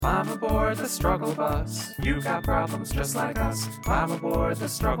aboard the struggle bus. You got problems just like us. Climb aboard the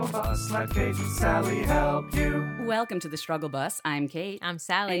struggle bus. Let Kate and Sally help you. Welcome to the Struggle Bus. I'm Kate. I'm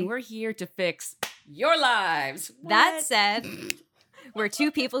Sally. And we're here to fix your lives. That said, we're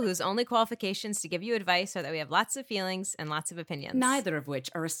two people whose only qualifications to give you advice are that we have lots of feelings and lots of opinions. Neither of which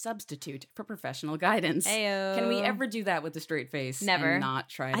are a substitute for professional guidance. Ayo. Can we ever do that with a straight face? Never. And not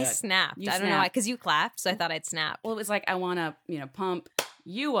try to... I snapped. You I don't know why, snapped. because you clapped, so I thought I'd snap. Well, it was like, I want to, pump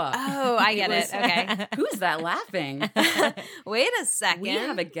you up. Oh, I get it. was- Okay. Who's that laughing? Wait a second. We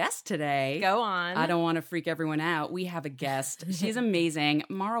have a guest today. Go on. I don't want to freak everyone out. We have a guest. She's amazing.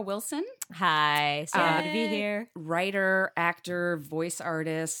 Mara Wilson, Hi. So happy to be here. writer, actor, voice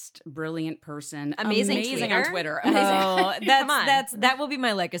artist, brilliant person. Amazing on tweeter. Twitter. Oh, Come on. that will be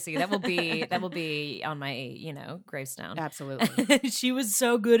my legacy. That will be on my gravestone. Absolutely. She was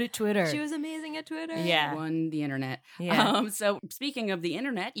so good at Twitter. She was amazing at Twitter. Yeah. Won the internet. Yeah. So speaking of the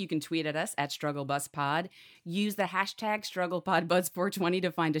internet, you can tweet at us at StruggleBusPod. Use the hashtag StrugglePodBuzz420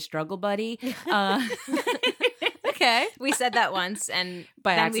 to find a struggle buddy. Okay. We said that once, and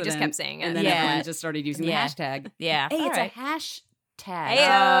By then accident. we just kept saying it. And then Yeah. everyone just started using Yeah. the hashtag. Yeah. Hey, All it's right. a hashtag. Ayo.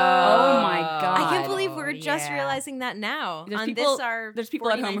 Oh my God. I can't believe we're just yeah. realizing that now. There's on people, this, our there's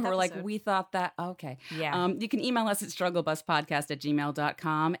people at home 49th who are like, episode. we thought that. Okay. Yeah. You can email us at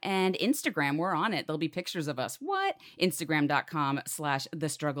strugglebuspodcast@gmail.com and Instagram. We're on it. There'll be pictures of us. What?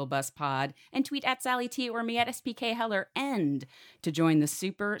 Instagram.com/thestrugglebus.pod and tweet at Sally T or me at SPK Heller. And to join the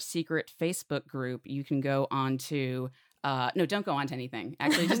super secret Facebook group, you can go on to, no, don't go on to anything.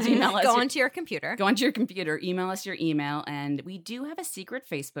 Actually, just email us. Go onto your computer. Go onto your computer, email us your email, and we do have a secret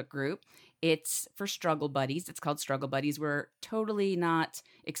Facebook group. It's for Struggle Buddies. It's called Struggle Buddies. We're totally not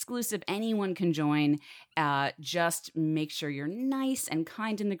exclusive. Anyone can join. Just make sure you're nice and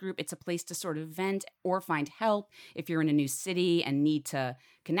kind in the group. It's a place to sort of vent or find help if you're in a new city and need to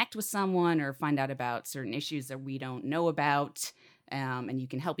connect with someone or find out about certain issues that we don't know about. And you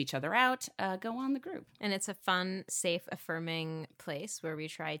can help each other out. Go on the group. And it's a fun, safe, affirming place where we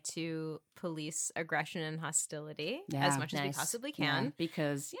try to police aggression and hostility as much as we nice. possibly can. Yeah,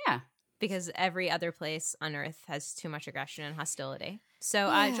 because, Because every other place on earth has too much aggression and hostility. So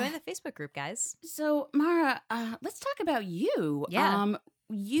join the Facebook group, guys. So, Mara, let's talk about you. Yeah.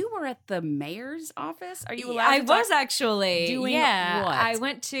 You were at the mayor's office. Are you allowed I to talk- was actually doing yeah. what? I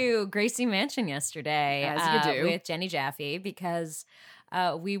went to Gracie Mansion yesterday As you do. with Jenny Jaffe because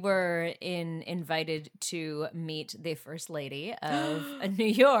we were invited to meet the First Lady of New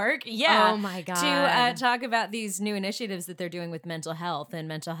York. Yeah. Oh, my God. To talk about these new initiatives that they're doing with mental health and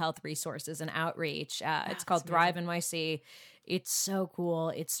mental health resources and outreach. It's called Thrive NYC. It's so cool.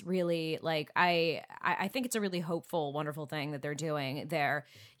 It's really like I think it's a really hopeful, wonderful thing that they're doing. They're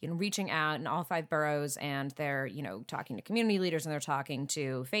reaching out in all 5 boroughs, and they're talking to community leaders, and they're talking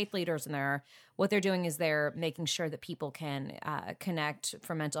to faith leaders, and what they're doing is they're making sure that people can connect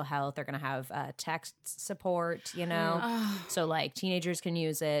for mental health. They're going to have text support, so like teenagers can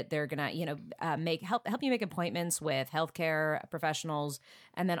use it. They're gonna help you make appointments with healthcare professionals,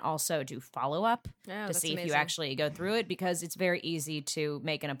 and then also do follow up to that's see if you amazing. actually go through it, because it's very easy to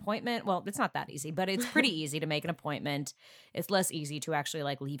make an appointment. Well, it's not that easy, but it's pretty easy to make an appointment. It's less easy to actually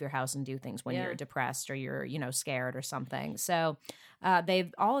like leave your house and do things when you're depressed or you're scared or something. So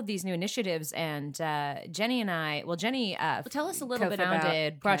they've all of these new initiatives, and Jenny and I, Jenny tell us a little bit about-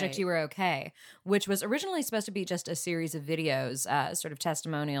 co-founded Project okay. You Were Okay, which was originally supposed to be just a series of videos, sort of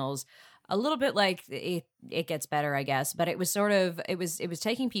testimonials, a little bit like it gets better, I guess, but it was sort of it was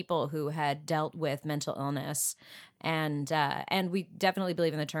taking people who had dealt with mental illness, and we definitely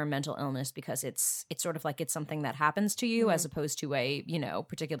believe in the term mental illness because it's sort of like it's something that happens to you as opposed to a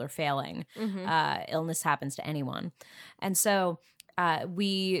particular failing. Illness happens to anyone, and so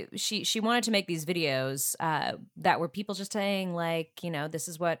she wanted to make these videos that were people just saying like, this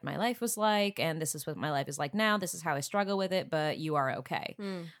is what my life was like, and this is what my life is like now. This is how I struggle with it, but you are okay.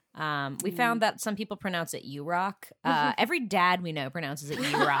 We found that some people pronounce it you rock. Every dad we know pronounces it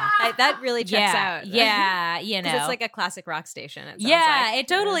you rock. That really checks out. Yeah, 'Cause it's like a classic rock station. It sounds yeah, like. it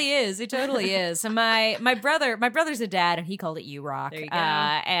totally is. It totally is. So my brother's a dad, and he called it you rock. There you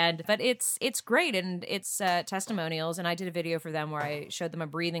go. But it's great, and it's testimonials. And I did a video for them where I showed them a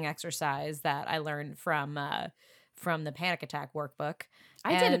breathing exercise that I learned from the Panic Attack workbook.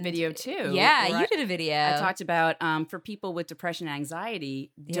 I did a And- video too. Yeah, where you did a video. I talked about for people with depression and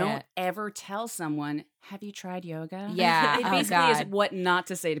anxiety, don't Yeah. ever tell someone, Have you tried yoga? Yeah. It Oh, basically is God. what not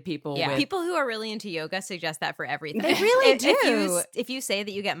to say to people. Yeah. With, People who are really into yoga suggest that for everything. They really If you say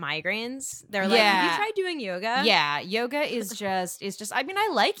that you get migraines, they're like, Yeah. "Have you tried doing yoga?" Yeah, yoga is just I mean, I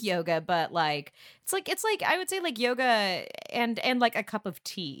like yoga, but like it's like I would say like yoga and like a cup of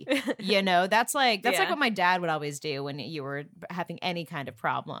tea. You know, that's like Yeah. what my dad would always do when you were having any kind of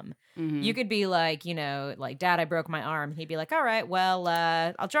problem. Mhm. You could be like, you know, like, Dad, I broke my arm. He'd be like, all right, well,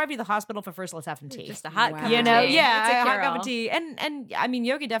 I'll drive you to the hospital, but first let's have some tea. Just a hot Wow. cup You of know, tea. yeah, It's a a hot cup cure-all. of tea. And I mean,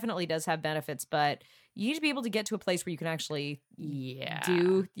 yoga definitely does have benefits, but you need to be able to get to a place where you can actually yeah.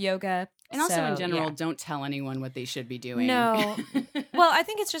 do yoga. And also in So, general, yeah. don't tell anyone what they should be doing. No. Well, I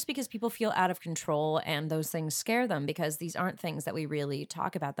think it's just because people feel out of control and those things scare them because these aren't things that we really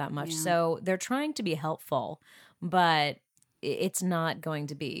talk about that much. Yeah. So they're trying to be helpful, but it's not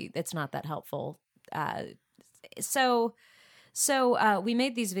that helpful. So we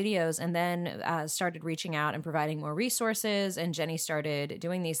made these videos and then started reaching out and providing more resources. And Jenny started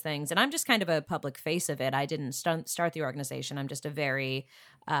doing these things. And I'm just kind of a public face of it. I didn't start the organization. I'm just a very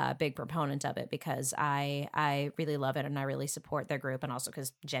big proponent of it because I really love it and I really support their group. And also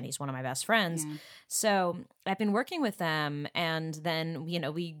because Jenny's one of my best friends. Yeah. So I've been working with them. And then, you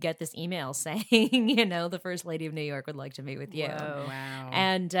know, we get this email saying, you know, the First Lady of New York would like to meet with you. Whoa. Wow.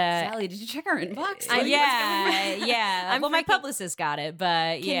 And Sally, did you check our inbox? yeah. I'm Well, my freaking- publicist got it,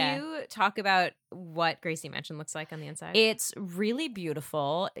 but yeah. Can you talk about what Gracie Mansion looks like on the inside? It's really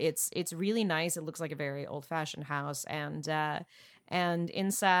beautiful. It's really nice. It looks like a very old fashioned house, and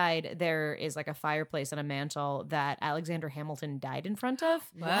inside there is like a fireplace and a mantle that Alexander Hamilton died in front of.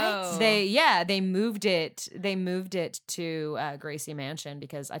 Whoa. They moved it. They moved it to Gracie Mansion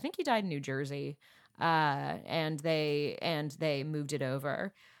because I think he died in New Jersey, and they moved it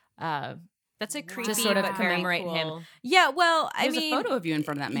over. That's a creepy, Just sort of but very commemorate him. cool. Yeah, well, There's I mean, a photo of you in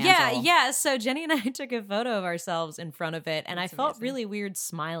front of that mantle. Yeah. So Jenny and I took a photo of ourselves in front of it, and That's I felt amazing. really weird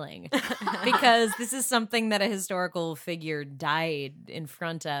smiling because this is something that a historical figure died in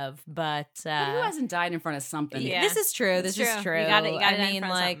front of. But, But who hasn't died in front of something? Yeah. this is true. It's This is true. true. You got it I in mean,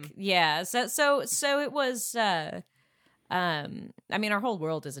 front of like, something. yeah. So it was. I mean, our whole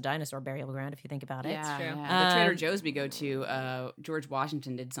world is a dinosaur burial ground if you think about it. Yeah, true. yeah. The Trader Um, Joe's we go to, George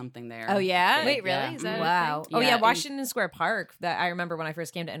Washington did something there. Oh yeah. Wait, really? Yeah. Is that a Wow. thing? Oh Yeah, yeah, and- Washington Square Park. That I remember when I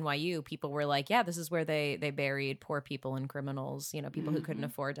first came to NYU, people were like, "Yeah, this is where they buried poor people and criminals. You know, people who couldn't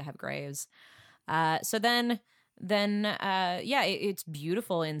afford to have graves." So then it's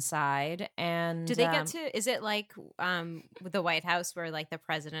beautiful inside. And Do they get to? Is it like with the White House where like the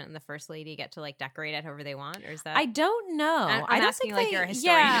president and the first lady get to like decorate it however they want, or is that? I don't know. I'm I don't asking think like they, you're a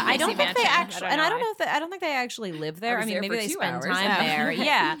historian Yeah, of I don't Gracie think they Mansion. actually, I don't and I know. don't know if I don't think they actually live there. I I was mean, there maybe for they 2 spend hours. time Oh. there.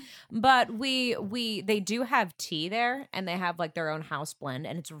 Yeah, but they do have tea there, and they have like their own house blend,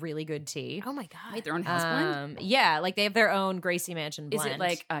 and it's really good tea. Oh my god! Wait, their own house blend? Yeah, like they have their own Gracie Mansion Is blend. it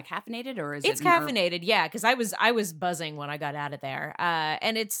like caffeinated or is It's it an herb- caffeinated, yeah, because I was buzzing when I got out of there,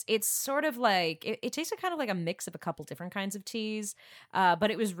 and it's sort of like it tasted kind of like a mix of a couple different kinds of teas,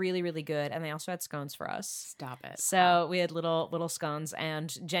 but it was really really good, and they also had scones for us. Stop it. So we had little scones,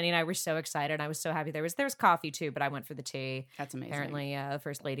 and Jenny and I were so excited. I was so happy. There was coffee too, but I went for the tea. That's amazing. Apparently, the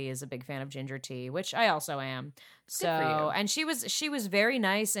First Lady is a big fan of ginger tea, which I also am. So, for you. and she was very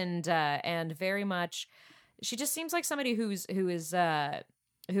nice and very much. She just seems like somebody who is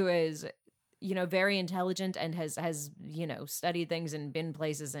you know very intelligent and has you know studied things and been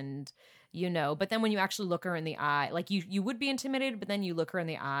places and you know. But then when you actually look her in the eye, like you would be intimidated, but then you look her in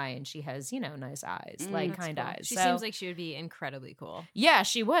the eye and she has you know nice eyes, like That's kind cool. eyes. She So- seems like she would be incredibly cool. yeah,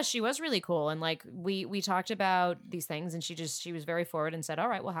 she was really cool, and like we talked about these things, and she was very forward and said, "All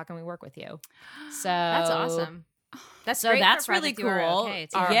right, well, how can we work with you?" So That's awesome. That's So great for that's really projects you are cool. okay,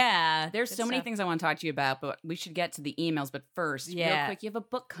 too. Yeah, There's Good so many stuff. things I want to talk to you about, but we should get to the emails. But first, real Yeah. quick, you have a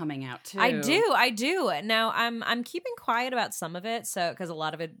book coming out too. I do. Now I'm keeping quiet about some of it, so because a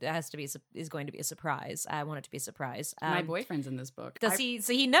lot of it is going to be a surprise. I want it to be a surprise. My boyfriend's in this book. does he?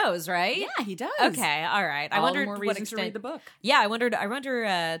 So he knows, right? Yeah, he does. Okay, all right. I All the wondered more to reason what to extent. read the book. Yeah, I wonder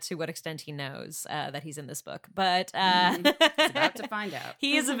to what extent he knows that he's in this book, but It's about to find out.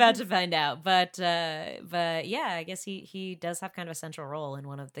 he is about to find out. But yeah, I guess he does have kind of a central role in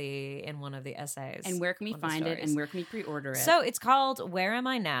one of the essays. And where can we one of the find it? stories. And where can we pre-order it? So it's called Where Am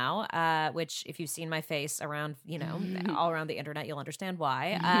I Now? Which, if you've seen my face around, all around the internet, you'll understand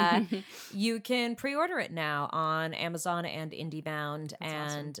why. You can pre-order it now on Amazon and IndieBound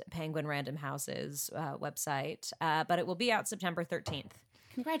and Penguin Random House's website. But it will be out September 13th.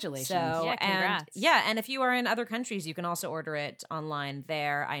 Congratulations. So Yeah, congrats. and if you are in other countries, you can also order it online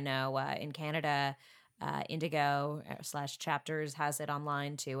there. I know in Canada. Indigo/Chapters has it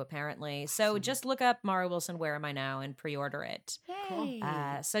online too, apparently. So just look up Mara Wilson, Where Am I Now, and pre-order it. Yay.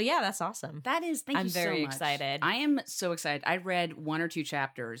 So yeah, that's awesome. That is, thank I'm you so very much. excited. I am so excited. I read 1 or 2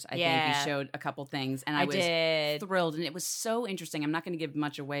 chapters. I think Yeah. you showed a couple things, and I was did. thrilled, and it was so interesting. I'm not going to give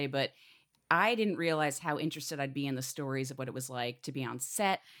much away, but I didn't realize how interested I'd be in the stories of what it was like to be on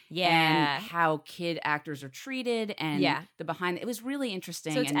set, Yeah. and how kid actors are treated, and Yeah. the behind. It was really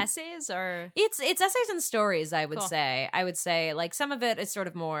interesting. So it's and essays or It's essays and stories, I would Cool. say. I would say like some of it is sort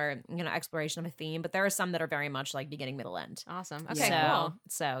of more, exploration of a theme, but there are some that are very much like beginning, middle, end. awesome. Okay, Okay, cool.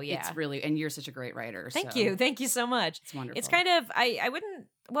 So yeah. It's really, and you're such a great writer. Thank so you. Thank you so much. It's wonderful. It's kind of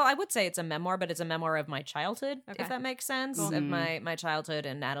I would say it's a memoir, but it's a memoir of my childhood, Okay. if that makes sense. Cool. Of my childhood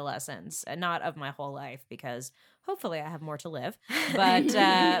and adolescence, and not of my whole life, because hopefully I have more to live. But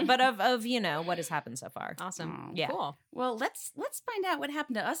of what has happened so far. Awesome. Oh. Yeah. Cool. Well, let's find out what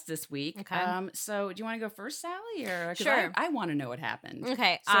happened to us this week. Okay. So do you want to go first, Sally, or 'cause Sure. I want to know what happened.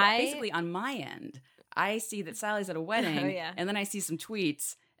 Okay. So basically, on my end, I see that Sally's at a wedding, Oh, yeah. and then I see some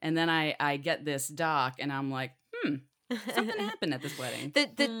tweets, and then I get this doc, and I'm like, something happened at this wedding.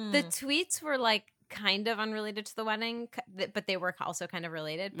 The tweets were like kind of unrelated to the wedding, but they were also kind of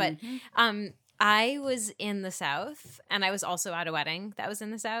related. But Mhm. I was in the South, and I was also at a wedding that was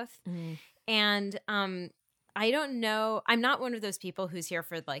in the South, and I don't know. I'm not one of those people who's here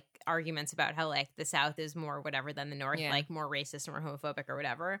for like arguments about how like the South is more whatever than the North, Yeah. like more racist or more homophobic or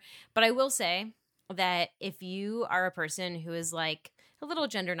whatever. But I will say that if you are a person who is like a little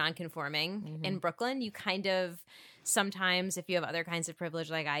gender nonconforming in Brooklyn, you kind of sometimes, if you have other kinds of privilege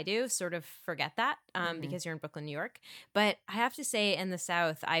like I do, sort of forget that because you're in Brooklyn, New York. But I have to say, in the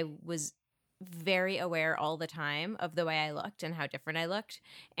South, I was very aware all the time of the way I looked and how different I looked.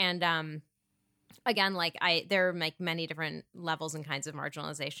 And again, like there are like many different levels and kinds of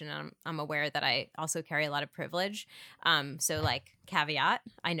marginalization. And I'm aware that I also carry a lot of privilege. So like caveat,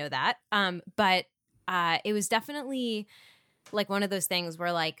 I know that. But it was definitely like one of those things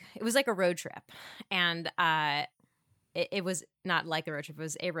where like it was like a road trip, and it was not like a road trip, it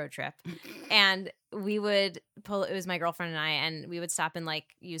was a road trip. And we would pull, it was my girlfriend and I, and we would stop and like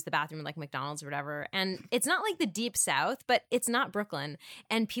use the bathroom at like McDonald's or whatever. And it's not like the deep South, but it's not Brooklyn.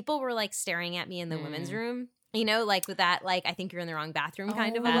 And people were like staring at me in the women's room, like with that, like, I think you're in the wrong bathroom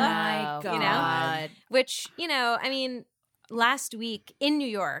kind of a Oh look, my God. you know, which, I mean, last week in New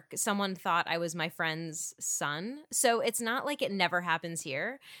York, someone thought I was my friend's son. So it's not like it never happens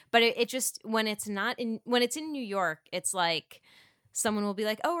here, but it just, when it's in New York, it's like someone will be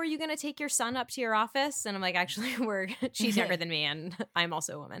like, "Oh, are you going to take your son up to your office?" And I'm like, "Actually, she's younger than me, and I'm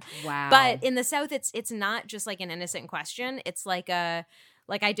also a woman." Wow. But in the South, it's not just like an innocent question. It's like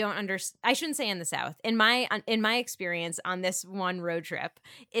I don't understand. I shouldn't say in the South. In my experience on this one road trip,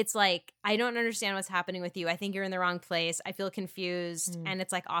 it's like, I don't understand what's happening with you. I think you're in the wrong place. I feel confused, and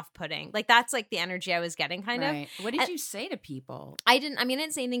it's like off-putting. Like that's like the energy I was getting, kind of. Right. What did you say to people? I didn't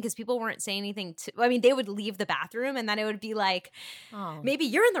say anything because people weren't saying anything they would leave the bathroom, and then it would be like, maybe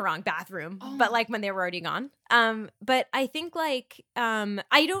you're in the wrong bathroom, but like when they were already gone. But I think like,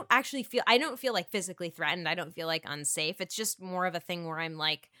 I don't feel like physically threatened. I don't feel like unsafe. It's just more of a thing where I'm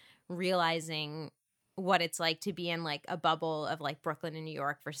like realizing what it's like to be in like a bubble of like Brooklyn and New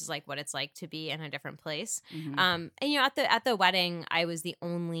York versus like what it's like to be in a different place. And at the wedding, I was the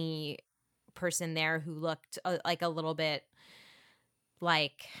only person there who looked like a little bit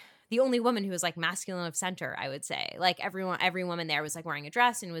like the only woman who was like masculine of center, I would say. Like every woman there was like wearing a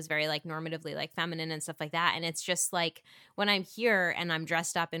dress and was very like normatively like feminine and stuff like that. And it's just like when I'm here and I'm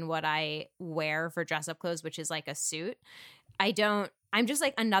dressed up in what I wear for dress up clothes, which is like a suit, I'm just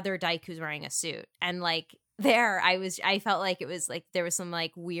like another dyke who's wearing a suit. And like there I felt like it was like there was some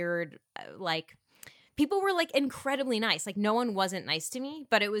like weird like people were like incredibly nice. Like no one wasn't nice to me,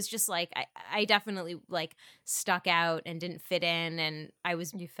 but it was just like I definitely like stuck out and didn't fit in, and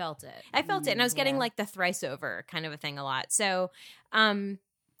You felt it. I felt it, and I was getting yeah. like the thrice over kind of a thing a lot. So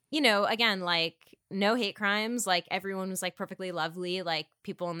again, like no hate crimes, like everyone was like perfectly lovely. Like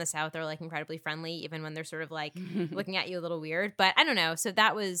people in the South are like incredibly friendly even when they're sort of like looking at you a little weird. But I don't know. So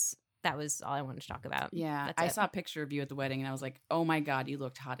that was all I wanted to talk about. Yeah, That's I it. saw a picture of you at the wedding, and I was like, "Oh my God, you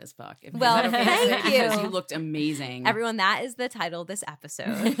looked hot as fuck." Well, Is that okay to say? thank Because you. you looked amazing. Everyone, that is the title of this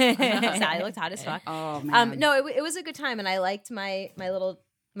episode. Sally looked hot as fuck. Oh man. No, it was a good time, and I liked my little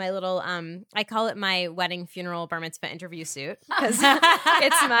I call it my wedding, funeral, bar mitzvah interview suit, because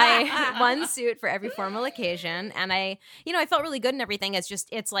it's my one suit for every formal occasion. And I felt really good and everything.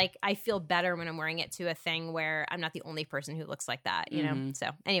 It's like I feel better when I'm wearing it to a thing where I'm not the only person who looks like that, you know? So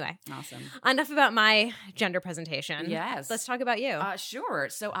anyway, Awesome. enough about my gender presentation. Yes. Let's talk about you. Sure.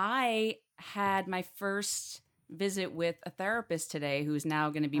 So I had my first visit with a therapist today who's now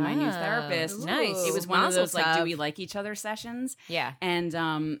going to be my new therapist. Nice. It was one of those like, do Mazel we tov. like each other sessions? Yeah.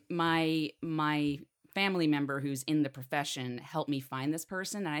 And my family member who's in the profession helped me find this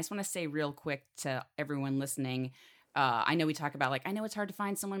person. And I just want to say real quick to everyone listening, I know we talk about like, I know it's hard to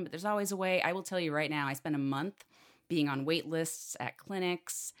find someone, but there's always a way. I will tell you right now, I spent a month being on wait lists at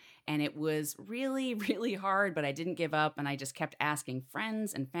clinics, and it was really, really hard, but I didn't give up, and I just kept asking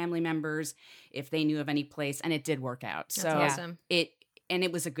friends and family members if they knew of any place, and it did work out. That's So awesome. it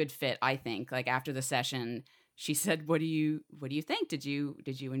was a good fit, I think. Like after the session, she said, "What do you think? Did you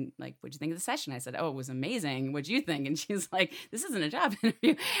like what'd you think of the session?" I said, "Oh, it was amazing. What'd you think?" And she's like, "This isn't a job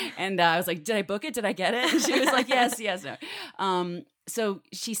interview." And I was like, "Did I book it? Did I get it?" And she was like, "Yes, no." So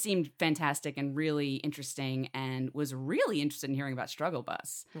she seemed fantastic and really interesting, and was really interested in hearing about Struggle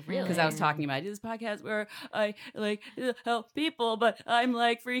Bus. Really? Because I was talking about, I do this podcast where I like help people, but I'm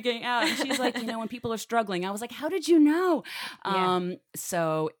like freaking out. And she's like, when people are struggling. I was like, how did you know?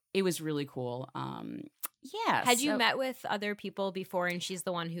 So it was really cool. Yeah. Had you met with other people before, and she's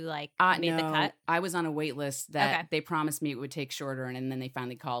the one who like made the No, cut? I was on a wait list that Okay. they promised me it would take shorter, and then they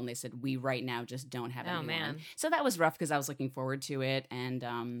finally called and they said, we right now just don't have Oh, anyone. man. So that was rough because I was looking forward to it.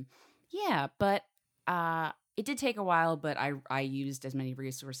 And but it did take a while, but I used as many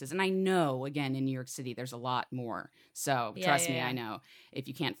resources. And I know, again, in New York City, there's a lot more. So trust me, I know. If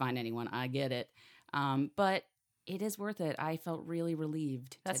you can't find anyone, I get it. But it is worth it. I felt really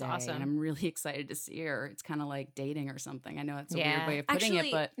relieved That's today, awesome. and I'm really excited to see her. It's kind of like dating or something. I know that's a Yeah. weird way of putting Actually,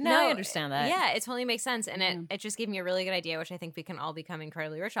 it, but No, I understand that. Yeah, it totally makes sense. And it just gave me a really good idea, which I think we can all become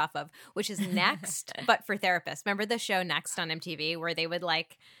incredibly rich off of, which is Next, but for therapists. Remember the show Next on MTV where they would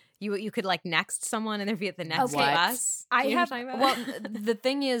like, you could like next someone and there'd be at the next What? bus? I Do you know have. what I'm talking Well, about? the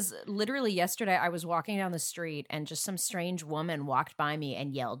thing is, literally yesterday, I was walking down the street and just some strange woman walked by me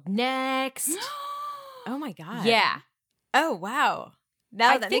and yelled, "Next!" Oh my God. Yeah, Oh, wow. Now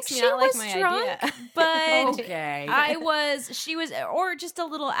I that think makes me she not like was my drunk, idea. but okay. she was, or just a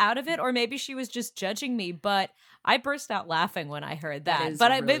little out of it, or maybe she was just judging me. But I burst out laughing when I heard That that. is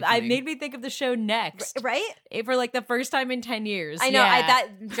But really I funny. made me think of the show Next Right? for like the first time in 10 years. I know. Yeah. That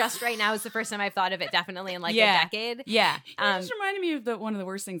just right now is the first time I've thought of it, definitely in like Yeah. a decade. Yeah. It just reminded me of one of the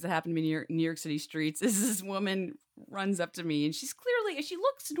worst things that happened to me in New York City streets. Is this woman runs up to me, and she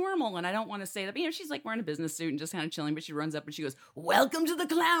looks normal, and I don't want to say that, but she's like wearing a business suit and just kind of chilling, but she runs up and she goes, "Welcome to the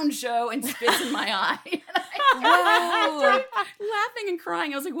clown show," and spits in my eye. I started laughing and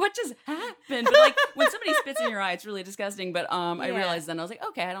crying. I was like, what just happened? But like when somebody spits in your eye, it's really disgusting. But I realized then, I was like,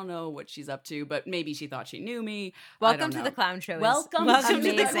 okay, I don't know what she's up to, but maybe she thought she knew me. Welcome to the clown show. is Welcome to the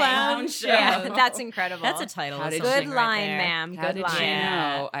amazing. clown show. Yeah, that's incredible. That's a title. How of did good something line, right there. ma'am. How Good did line. you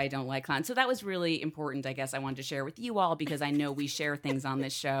know I don't like clowns? So that was really important, I guess I wanted to share with you all, because I know we share things on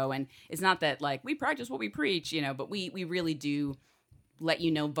this show, and it's not that like we practice what we preach, but we really do let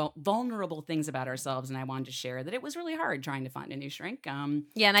you know vulnerable things about ourselves, and I wanted to share that it was really hard trying to find a new shrink.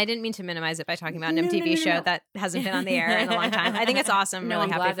 Yeah, and I didn't mean to minimize it by talking about an No, MTV no, show no. that hasn't been on the air in a long time. I think it's awesome. I'm No, really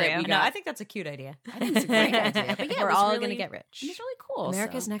I'm happy glad for that you. we No, got- I think that's a cute idea. I think it's a great idea. But yeah, We're it was all really, going to get rich. It was really cool.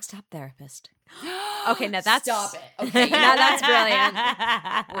 America's so. Next Top Therapist. Okay, now that's Stop it. Okay, Now that's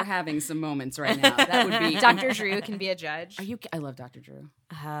brilliant. we're having some moments right now. That would be Dr. Drew can be a judge. I love Dr. Drew.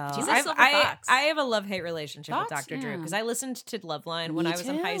 Oh, She's a I, silver I, fox. I have a love-hate relationship Thoughts? with Dr. Drew Yeah. because I listened to Loveline when Me I was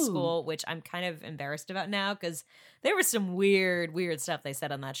in high too. school, which I'm kind of embarrassed about now because there was some weird stuff they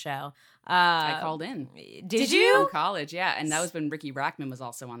said on that show. I called in. Did you? From college, yeah. And that was when Ricky Rockman was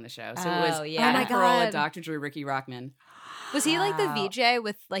also on the show. So it was Oh, yeah. Adam Oh my Carolla, God. Dr. Drew, Ricky Rockman. Was he like the Wow. VJ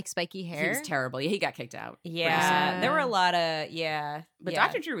with like spiky hair? He was terrible. Yeah, he got kicked out. Pretty Yeah, sad. there were a lot of But yeah.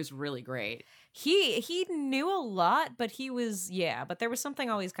 Dr. Drew was really great. He knew a lot, but he was but there was something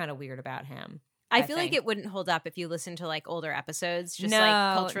always kind of weird about him. I feel like think. it wouldn't hold up if you listen to like older episodes, just no,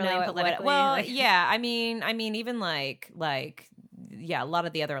 like culturally no, and it would- politically. Well, like- yeah, I mean, even like a lot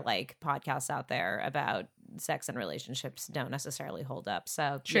of the other like podcasts out there about sex and relationships don't necessarily hold up.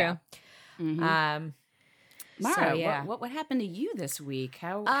 So True. Mhm. Yeah. Mara, so, yeah. what happened to you this week?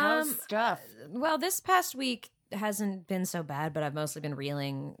 How's stuff? Well, this past week hasn't been so bad, but I've mostly been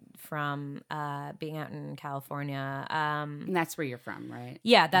reeling from being out in California. And that's where you're from, right?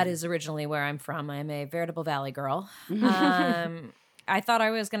 Yeah, that is originally where I'm from. I'm a veritable Valley girl. I thought I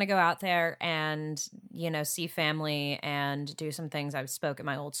was going to go out there and, see family and do some things. I spoke at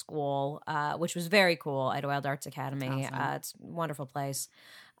my old school, which was very cool, Idlewild Arts Academy. Awesome. It's a wonderful place.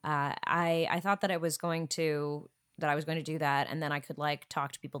 I thought that I was going to do that, and then I could like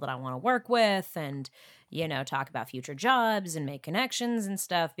talk to people that I want to work with and, talk about future jobs and make connections and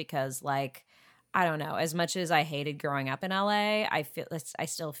stuff because like I don't know. As much as I hated growing up in LA, I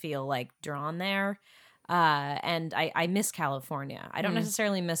still feel like drawn there. And I miss California. I don't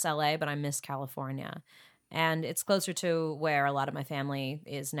necessarily miss LA, but I miss California. And it's closer to where a lot of my family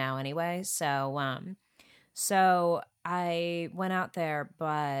is now anyway. So I went out there,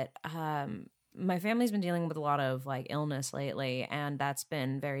 but my family's been dealing with a lot of like illness lately, and that's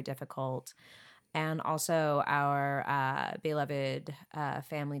been very difficult. And also our beloved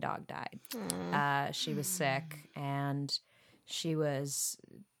family dog died. She was sick, and she was,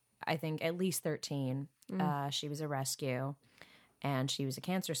 I think, at least 13. She was a rescue, and she was a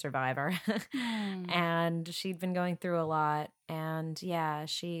cancer survivor. And she'd been going through a lot. And yeah,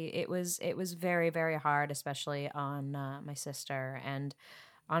 it was very, very hard, especially on my sister and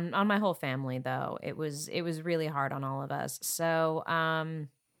on my whole family, though. It was really hard on all of us. But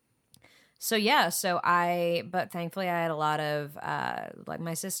thankfully I had a lot of, like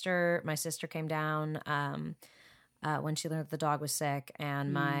my sister came down, when she learned that the dog was sick,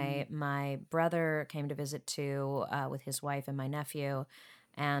 and my brother came to visit too, with his wife and my nephew,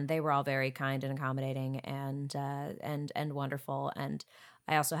 and they were all very kind and accommodating and wonderful. And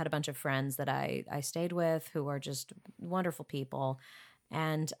I also had a bunch of friends that I stayed with who were just wonderful people.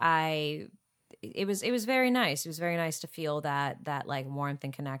 And it was very nice. It was very nice to feel that like warmth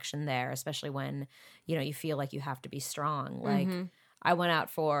and connection there, especially when, you know, you feel like you have to be strong. Like I went out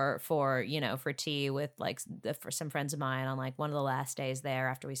for tea with for some friends of mine on like one of the last days there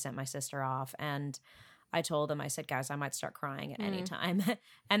after we sent my sister off. And I told them, I said, guys, I might start crying at any time.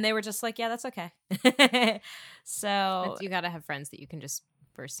 And they were just like, yeah, that's okay. So you got to have friends that you can just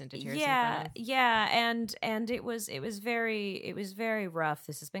burst into tears. And it was very rough.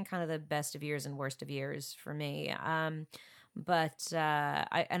 This has been kind of the best of years and worst of years for me. But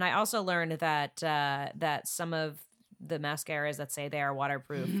I also learned that some of the mascaras that say they are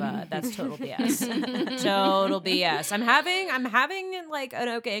waterproof, that's total BS. Total BS. I'm having like an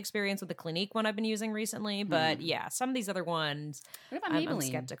okay experience with the Clinique one I've been using recently, but yeah, some of these other ones, what about Maybelline? I'm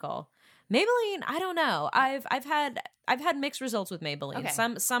skeptical. Maybelline, I don't know. I've had mixed results with Maybelline.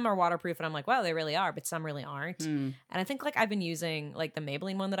 Okay. Some are waterproof, and I'm like, wow, they really are, but some really aren't. And I think like I've been using like the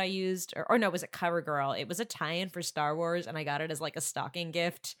Maybelline one that I used, or no, was it CoverGirl? It was a tie-in for Star Wars, and I got it as like a stocking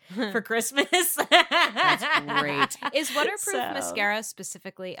gift for Christmas. That's great. Is waterproof mascara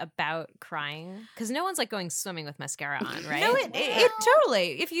specifically about crying? Because no one's like going swimming with mascara on, right? No, it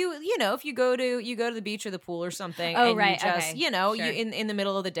totally. If you go to the beach or the pool or something, oh and right, you just okay. you Sure. in the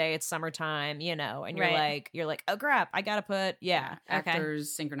middle of the day, it's summertime, and you're like, oh crap, I gotta put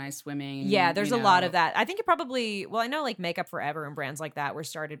actors, synchronized swimming. Yeah, there's a lot of that. I think it probably, I know like Makeup Forever and brands like that were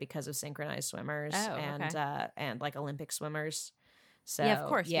started because of synchronized swimmers and like Olympic swimmers. So yeah, of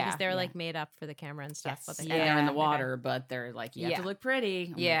course, because they're like made up for the camera and stuff. Yes. And they're in the water, but they're like, you have to look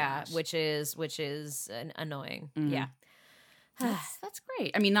pretty. Oh yeah, which is annoying. Mm-hmm. Yeah. That's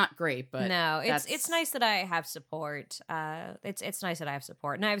great. I mean, not great, but no, it's nice that I have support. It's nice that I have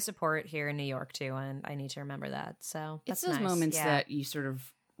support, and I have support here in New York too, and I need to remember that. So it's that's those nice. moments that you sort of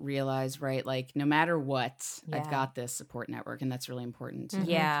realize, right? Like, no matter what, I've got this support network, and that's really important. To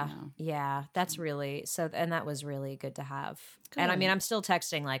yeah, that's really so, and that was really good to have. Good. And I mean, I'm still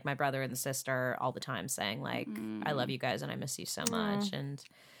texting like my brother and the sister all the time, saying like, I love you guys, and I miss you so much, and.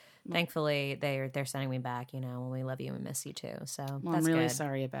 Thankfully, they're sending me back, when we love you and miss you too. So well, that's I'm really good.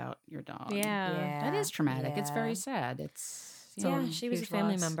 sorry about your dog. Yeah. That is traumatic. Yeah. It's very sad. She was a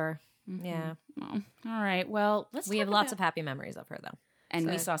family member. Mm-hmm. Yeah. Oh, all right. Well, we have lots of happy memories of her, though. And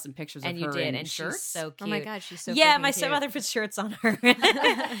we saw some pictures of her in shirts. She's so cute. Oh my god, she's so yeah. My cute. stepmother put shirts on her.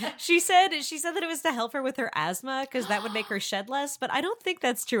 she said that it was to help her with her asthma because that would make her shed less. But I don't think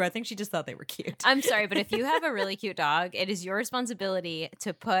that's true. I think she just thought they were cute. I'm sorry, but if you have a really cute dog, it is your responsibility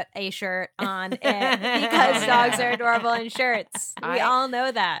to put a shirt on it because dogs are adorable in shirts. We all know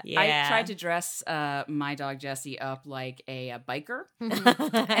that. Yeah. I tried to dress my dog Jessie up like a biker,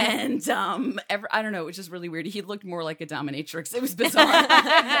 and I don't know. It was just really weird. He looked more like a dominatrix. It was bizarre.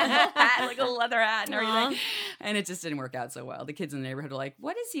 Hat, like a leather hat and everything, and it just didn't work out so well. The kids in the neighborhood were like,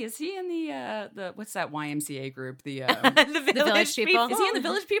 "What is he? Is he in the what's that YMCA group? The Village People? Is he in the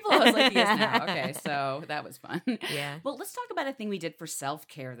Village People?" I was like, "He is now." Okay, so that was fun. Yeah. Well, let's talk about a thing we did for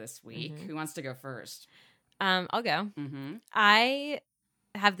self-care this week. Who wants to go first? I'll go. I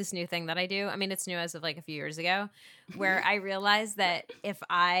have this new thing that I do. I mean, it's new as of like a few years ago, where I realized that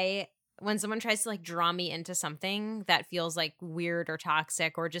when someone tries to like draw me into something that feels like weird or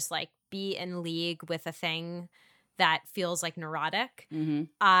toxic or just like be in league with a thing that feels like neurotic,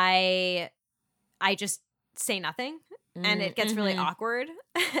 I just say nothing. and it gets really awkward.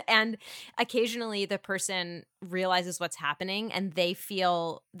 And occasionally the person realizes what's happening and they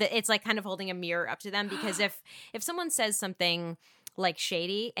feel that it's like kind of holding a mirror up to them, because if someone says something like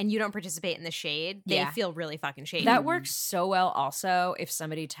shady and you don't participate in the shade, they feel really fucking shady. That works so well also if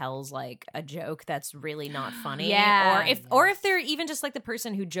somebody tells like a joke that's really not funny. Yeah. Or if they're even just like the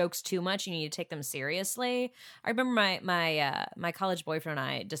person who jokes too much, you need to take them seriously. I remember my college boyfriend and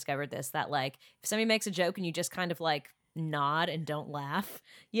I discovered this, that like if somebody makes a joke and you just kind of like nod and don't laugh,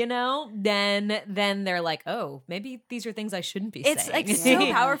 you know, then they're like, oh, maybe these are things I shouldn't be saying. It's like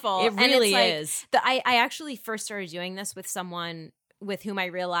so powerful. It really is. I actually first started doing this with someone with whom I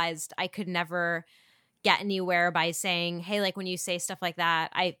realized I could never get anywhere by saying, hey, like when you say stuff like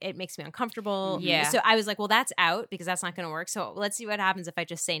that, it makes me uncomfortable. Yeah. So I was like, well, that's out because that's not going to work. So let's see what happens if I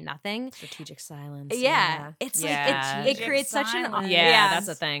just say nothing. Strategic silence. Yeah. It's like, it creates such an... Yeah, that's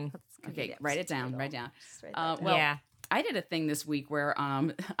a thing. Okay, write it down. Write down. Well, Yeah. I did a thing this week where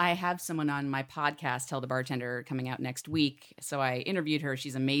I have someone on my podcast, Tell the Bartender, coming out next week. So I interviewed her.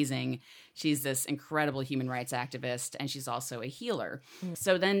 She's amazing. She's this incredible human rights activist, and she's also a healer.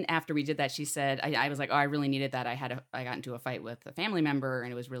 So then after we did that, she said, I was like, oh, I really needed that. I got into a fight with a family member,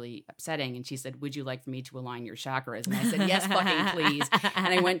 and it was really upsetting. And she said, would you like for me to align your chakras? And I said, yes, fucking please. And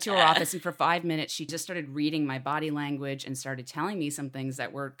I went to her office, and for 5 minutes, she just started reading my body language and started telling me some things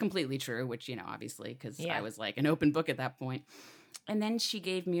that were completely true, which, you know, obviously, because I was like an open book at that point. And then she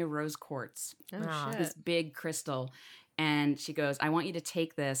gave me a rose quartz, this big crystal. And she goes, I want you to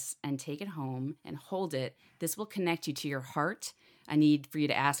take this and take it home and hold it. This will connect you to your heart. I need for you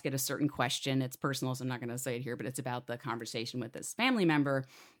to ask it a certain question. It's personal, so I'm not going to say it here, but it's about the conversation with this family member.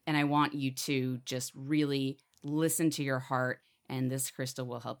 And I want you to just really listen to your heart, and this crystal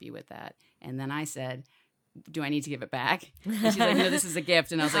will help you with that. And then I said, do I need to give it back? And she's like, no, this is a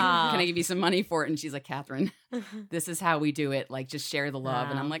gift. And I was like, can I give you some money for it? And she's like, Catherine, this is how we do it. Like, just share the love.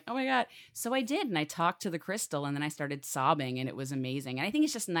 And I'm like, oh my God. So I did. And I talked to the crystal, and then I started sobbing, and it was amazing. And I think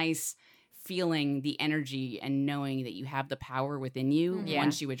it's just nice feeling the energy and knowing that you have the power within you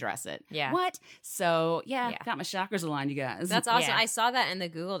once you address it. Yeah. What? So got my chakras aligned, you guys. That's awesome. Yeah. I saw that in the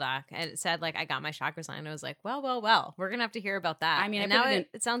Google Doc, and it said like I got my chakras aligned. I was like, well, we're gonna have to hear about that. I mean, and I now put it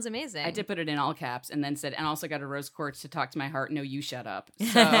it sounds amazing. I did put it in all caps and then said, and also got a rose quartz to talk to my heart. No, you shut up.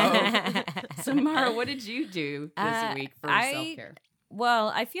 So Mara, what did you do this week for self-care?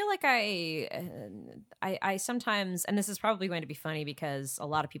 Well, I feel like I sometimes, and this is probably going to be funny because a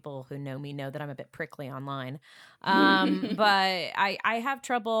lot of people who know me know that I'm a bit prickly online. But I have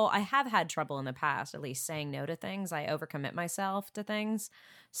trouble. I have had trouble in the past, at least saying no to things. I overcommit myself to things.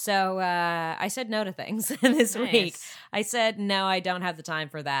 So I said no to things this week. I said, no, I don't have the time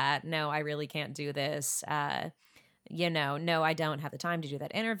for that. No, I really can't do this. No, I don't have the time to do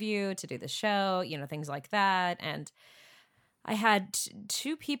that interview, to do the show, things like that. And I had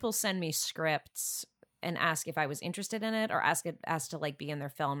two people send me scripts and ask if I was interested in it, or ask to like be in their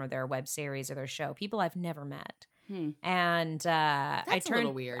film or their web series or their show. People I've never met. And That's I turned a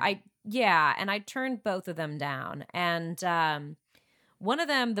little weird. and I turned both of them down. And one of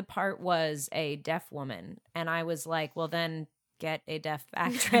them, the part was a deaf woman, and I was like, well, then get a deaf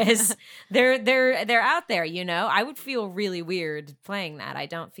actress. They're out there, I would feel really weird playing that. I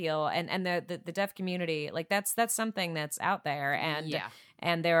don't feel, and the deaf community, like that's something that's out there,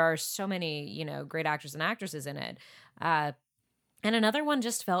 and there are so many great actors and actresses in it. And another one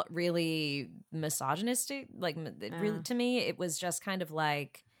just felt really misogynistic, really, to me it was just kind of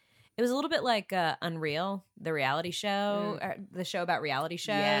like, it was a little bit like Unreal, the reality show, the show about reality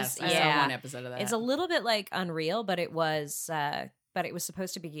shows. Yes, I saw one episode of that. It's a little bit like Unreal, but it was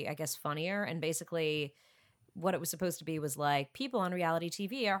supposed to be, I guess, funnier. And basically, what it was supposed to be was like, people on reality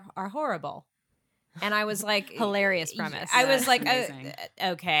TV are horrible. And I was like, hilarious premise. I was like, amazing.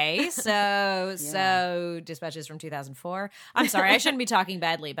 Okay, so Dispatches from 2004. I'm sorry, I shouldn't be talking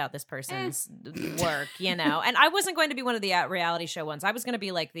badly about this person's work, And I wasn't going to be one of the reality show ones. I was going to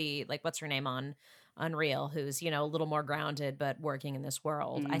be like what's her name on Unreal, who's a little more grounded but working in this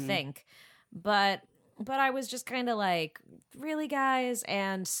world, I think. But I was just kind of like, really, guys?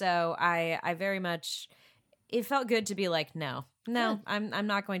 And so I very much, it felt good to be like, no, I'm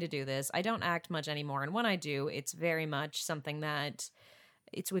not going to do this. I don't act much anymore. And when I do, it's very much something that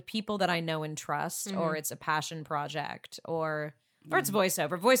it's with people that I know and trust, or it's a passion project, or it's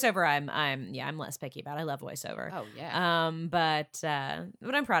voiceover. Voiceover, I'm less picky about. I love voiceover. Oh yeah. But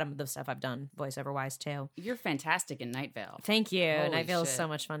I'm proud of the stuff I've done voiceover wise too. You're fantastic in Night Vale. Thank you. Holy Night Vale is shit. so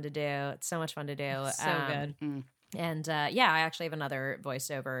much fun to do. It's so much fun to do. So good. And I actually have another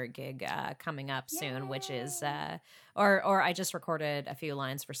voiceover gig coming up soon, which is or I just recorded a few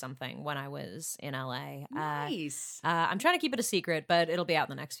lines for something when I was in LA. Nice. I'm trying to keep it a secret, but it'll be out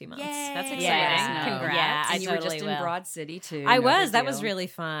in the next few months. Yay. That's exciting. Yeah. Congrats. Yeah, I And you were totally just will. in Broad City too. I No was. big That was deal. really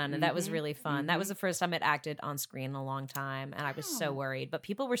fun. That was really fun. That was the first time I'd acted on screen in a long time, and I was so worried. But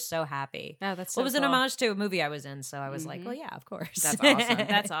people were so happy. Oh, that's Well, so it was an cool. homage to a movie I was in, so I was like, well, yeah, of course. That's awesome.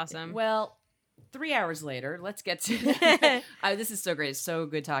 That's awesome. Well, 3 hours later, let's get to this is so great. It's so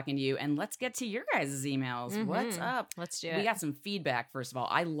good talking to you. And let's get to your guys' emails. What's up? Let's do We it. got some feedback, first of all.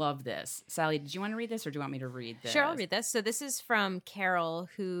 I love this. Sally, did you want to read this or do you want me to read this? Sure, I'll read this. So this is from Carol,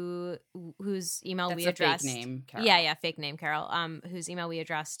 whose email That's we a fake addressed. name, Carol. Yeah, fake name, Carol. Whose email we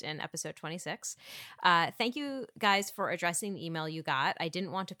addressed in episode 26. Thank you guys for addressing the email you got. I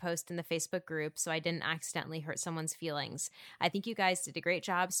didn't want to post in the Facebook group, so I didn't accidentally hurt someone's feelings. I think you guys did a great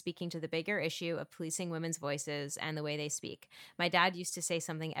job speaking to the bigger issue of policing women's voices and the way they speak. My dad used to say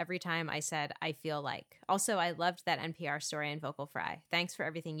something every time I said, I feel like. Also, I loved that NPR story in Vocal Fry. Thanks for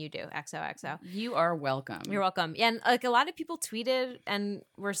everything you do. XOXO. You are welcome. You're welcome. Yeah, and like a lot of people tweeted and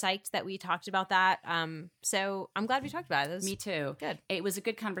were psyched that we talked about that. So I'm glad we talked about it. Me too. Good. It was a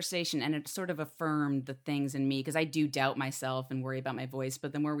good conversation and it sort of affirmed the things in me because I do doubt myself and worry about my voice.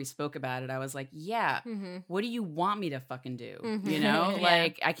 But the more we spoke about it, I was like, yeah, what do you want me to fucking do? You know,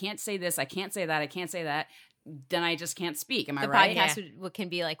 like I can't say this, I can't say that, I can't say that. Then I just can't speak. Am I The right? podcast can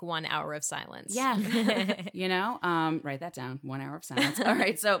be like 1 hour of silence. Yeah. You know, write that down. 1 hour of silence. All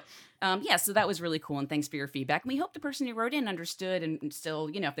right. So, so that was really cool. And thanks for your feedback. And we hope the person who wrote in understood and still,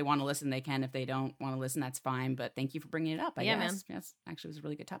 you know, if they want to listen, they can. If they don't want to listen, that's fine. But thank you for bringing it up. I guess. Man. Yes. Actually, it was a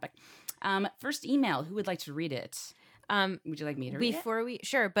really good topic. First email. Who would like to read it? Would you like me to read it?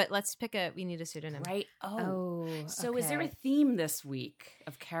 Sure, but let's we need a pseudonym. Right. Oh. So is there a okay. theme this week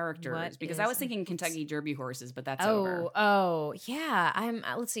of characters? What Because is- I was thinking Kentucky Derby horses, but that's over. Oh, yeah. I'm.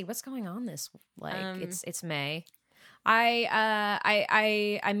 Let's see. What's going on this? It's May.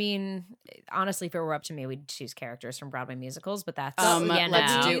 I mean, honestly, if it were up to me, we'd choose characters from Broadway musicals, but that's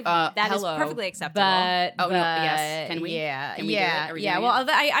Let's do. That is Hello. perfectly acceptable. But Oh, no, yes. Can we? Yeah, Can we do it? yeah, Are we yeah. doing Well,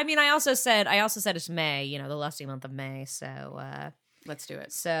 I mean, I also said it's May. You know, the lusty month of May. So, Let's do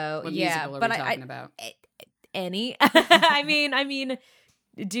it. so What yeah. musical are But we talking about? any. I mean,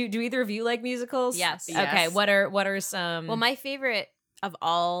 do either of you like musicals? Yes. Okay. Yes. What are some? Well, my favorite of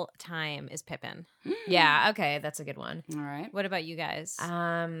all time is Pippin. yeah. Okay, that's a good one. All right. What about you guys?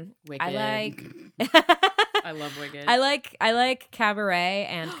 Wicked. I like. I love Wicked. I like Cabaret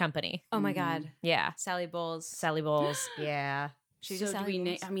and Company. Oh my God, Yeah, Sally Bowles. Sally Bowles. Yeah, Should we So do do Sally we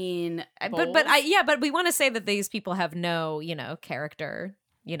Bowles? I mean, but we want to say that these people have no, character.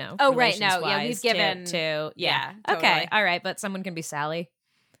 Oh, right, no, yeah, we've relations given- to yeah, Okay, totally. all right, but someone can be Sally.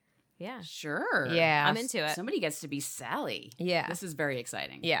 Yeah, Sure. Yeah, I'm into it. Somebody gets to be Sally. Yeah. This is very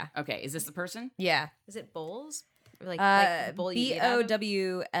exciting. Yeah. Okay. Is this the person? Yeah, Is it Bowles? Or like bowl you eat out of?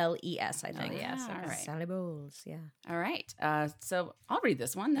 Bowles, I think. yes, all right. Sally Bowles. Yeah. All right. So I'll read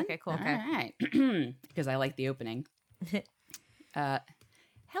this one then. Okay, cool. All right. Because I like the opening.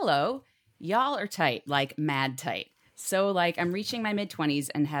 Hello. Y'all are tight, like mad tight. So, like, I'm reaching my mid-20s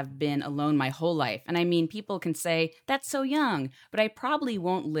and have been alone my whole life. And I mean, people can say, that's so young, but I probably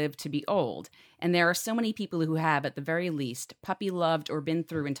won't live to be old. And there are so many people who have, at the very least, puppy-loved or been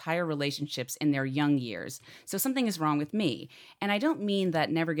through entire relationships in their young years. So something is wrong with me. And I don't mean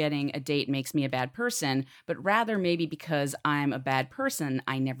that never getting a date makes me a bad person, but rather maybe because I'm a bad person,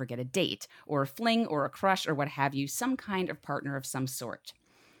 I never get a date, or a fling, or a crush, or what have you, some kind of partner of some sort.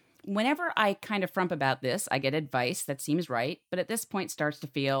 Whenever I kind of frump about this, I get advice that seems right, but at this point starts to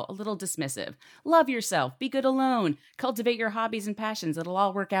feel a little dismissive. Love yourself, be good alone, cultivate your hobbies and passions, it'll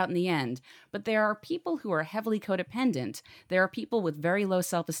all work out in the end. But there are people who are heavily codependent. There are people with very low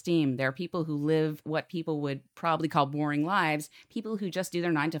self-esteem. There are people who live what people would probably call boring lives, people who just do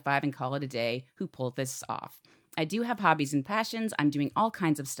their 9 to 5 and call it a day, who pull this off. I do have hobbies and passions. I'm doing all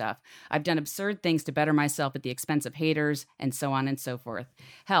kinds of stuff. I've done absurd things to better myself at the expense of haters, and so on and so forth.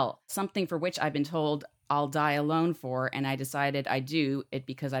 Hell, something for which I've been told I'll die alone for, and I decided I do it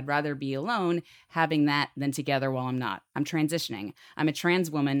because I'd rather be alone having that than together while I'm not. I'm transitioning. I'm a trans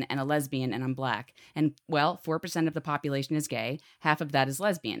woman and a lesbian, and I'm black. And, well, 4% of the population is gay. Half of that is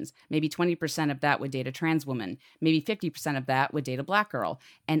lesbians. Maybe 20% of that would date a trans woman. Maybe 50% of that would date a black girl.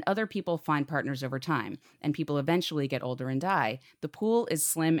 And other people find partners over time. And people eventually get older and die. The pool is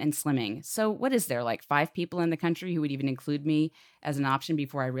slim and slimming. So what is there, like 5 people in the country who would even include me as an option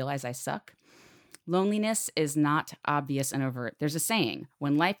before I realize I suck? Loneliness is not obvious and overt. There's a saying,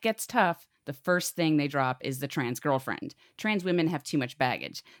 when life gets tough, the first thing they drop is the trans girlfriend. Trans women have too much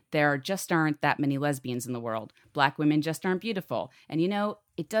baggage. There just aren't that many lesbians in the world. Black women just aren't beautiful. And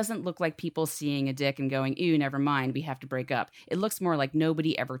it doesn't look like people seeing a dick and going, ew, never mind, we have to break up. It looks more like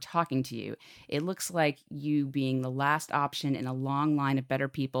nobody ever talking to you. It looks like you being the last option in a long line of better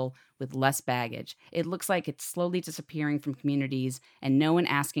people with less baggage. It looks like it's slowly disappearing from communities and no one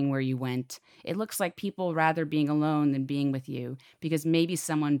asking where you went. It looks like people rather being alone than being with you because maybe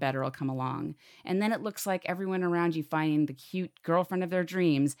someone better will come along. And then it looks like everyone around you finding the cute girlfriend of their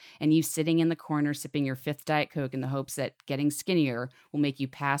dreams and you sitting in the corner sipping your 5th Diet Coke in the hopes that getting skinnier will make you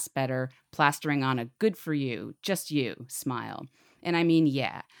pass better, plastering on a good for you, just you smile. And I mean,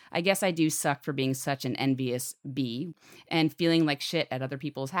 yeah, I guess I do suck for being such an envious bee and feeling like shit at other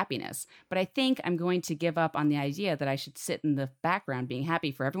people's happiness. But I think I'm going to give up on the idea that I should sit in the background being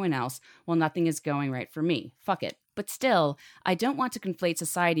happy for everyone else while nothing is going right for me. Fuck it. But still, I don't want to conflate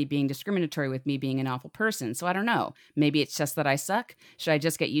society being discriminatory with me being an awful person, so I don't know. Maybe it's just that I suck? Should I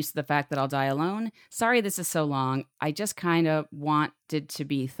just get used to the fact that I'll die alone? Sorry this is so long. I just kind of wanted to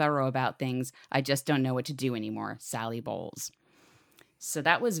be thorough about things. I just don't know what to do anymore. Sally Bowles. So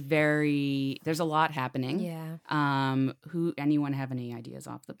that was there's a lot happening. Yeah. Anyone have any ideas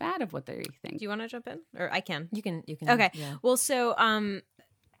off the bat of what they think? Do you want to jump in? Or I can. You can. Okay. Yeah. Well, so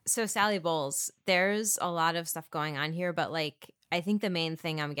Sally Bowles, there's a lot of stuff going on here, but like I think the main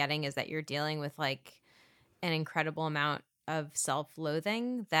thing I'm getting is that you're dealing with like an incredible amount of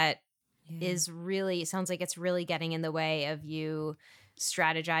self-loathing that is really sounds like it's really getting in the way of you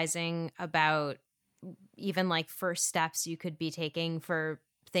strategizing about even like first steps you could be taking for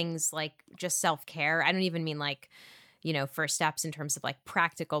things like just self-care. I don't even mean like, first steps in terms of like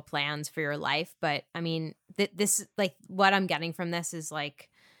practical plans for your life. But I mean, this like what I'm getting from this is like,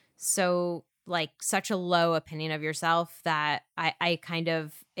 so like such a low opinion of yourself that I kind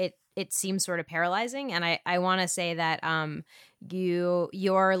of, it seems sort of paralyzing. And I want to say that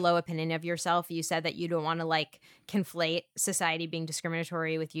your low opinion of yourself, you said that you don't want to like conflate society being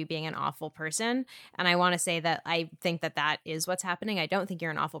discriminatory with you being an awful person. And I want to say that I think that is what's happening. I don't think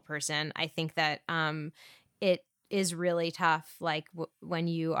you're an awful person. I think that it is really tough, like when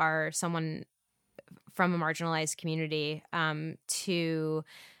you are someone from a marginalized community, to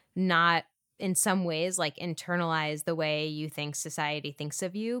not in some ways like internalize the way you think society thinks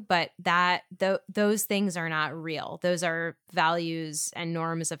of you, but those things are not real. Those are values and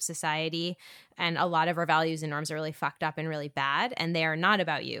norms of society, and a lot of our values and norms are really fucked up and really bad, and they are not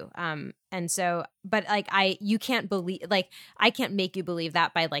about you. And so, but like you can't believe, like I can't make you believe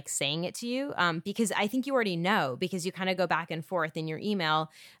that by like saying it to you, because I think you already know, because you kind of go back and forth in your email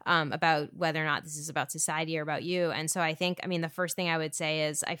about whether or not this is about society or about you. And so I think, I mean, the first thing I would say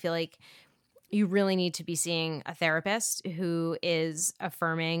is I feel like you really need to be seeing a therapist who is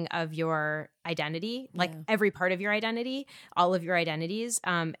affirming of your identity, like every part of your identity, all of your identities,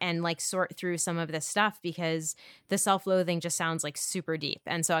 and like sort through some of this stuff, because the self-loathing just sounds like super deep.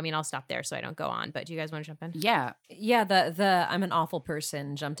 And so, I mean, I'll stop there so I don't go on, but do you guys want to jump in? Yeah. Yeah. The I'm an awful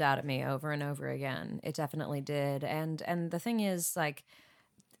person jumped out at me over and over again. It definitely did. And the thing is, like,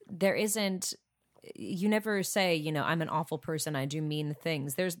 you never say, I'm an awful person, I do mean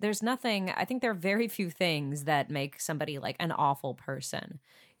things. There's nothing. I think there are very few things that make somebody like an awful person.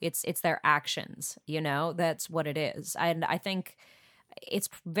 It's their actions, that's what it is. And I think it's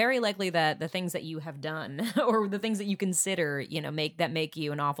very likely that the things that you have done or the things that you consider, make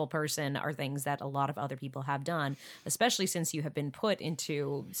you an awful person are things that a lot of other people have done, especially since you have been put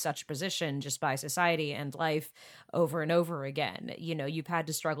into such a position just by society and life over and over again. You've had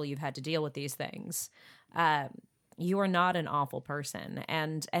to struggle, you've had to deal with these things. You are not an awful person,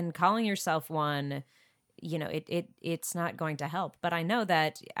 and calling yourself one, it's not going to help. But I know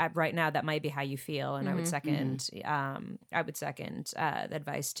that right now that might be how you feel, and I would second the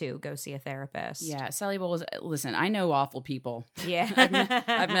advice to go see a therapist. Yeah, Sally Bowles, listen, I know awful people. Yeah,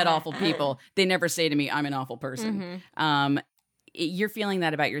 I've met awful people. They never say to me, "I'm an awful person." You're feeling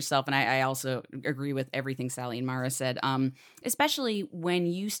that about yourself, and I also agree with everything Sally and Mara said. Especially when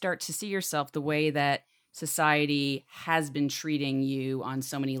you start to see yourself the way that society has been treating you on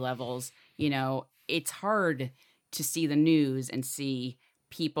so many levels. It's hard to see the news and see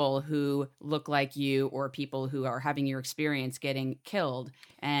people who look like you or people who are having your experience getting killed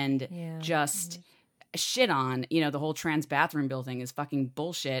and just shit on. The whole trans bathroom bill thing is fucking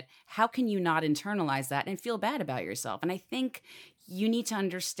bullshit. How can you not internalize that and feel bad about yourself? And I think you need to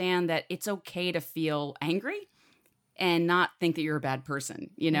understand that it's okay to feel angry and not think that you're a bad person,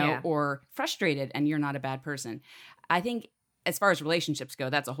 or frustrated and you're not a bad person. I think as far as relationships go,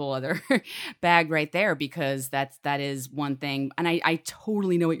 that's a whole other bag right there, because that is one thing. And I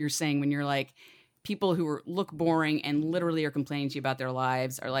totally know what you're saying when you're like, people who look boring and literally are complaining to you about their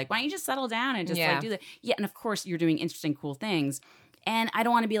lives are like, why don't you just settle down and just like do that? Yeah, and of course you're doing interesting, cool things. And I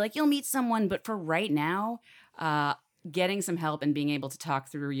don't want to be like, you'll meet someone, but for right now, getting some help and being able to talk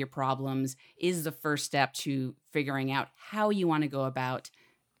through your problems is the first step to figuring out how you want to go about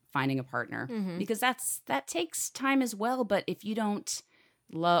finding a partner, because that takes time as well. But if you don't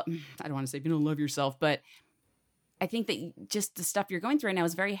I don't want to say if you don't love yourself, but I think that just the stuff you're going through right now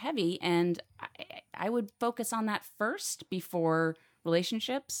is very heavy, and I would focus on that first before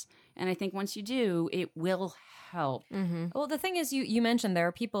relationships. And I think once you do, it will help. Well, the thing is, you mentioned there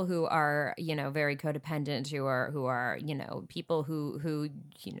are people who are, very codependent, who are, people who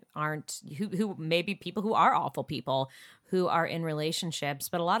aren't, who maybe people who are awful people who are in relationships,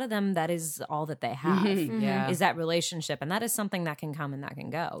 but a lot of them, that is all that they have is that relationship. And that is something that can come and that can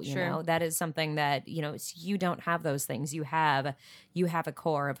go, you know, that is something that, you don't have those things. You have a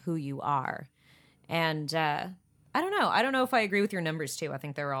core of who you are. And, I don't know. I don't know if I agree with your numbers too. I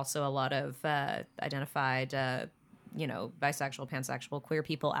think there are also a lot of identified, bisexual, pansexual, queer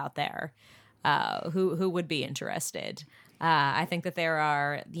people out there who would be interested. I think that there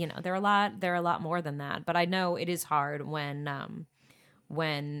are a lot more than that. But I know it is hard when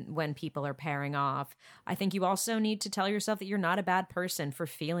people are pairing off. I think you also need to tell yourself that you're not a bad person for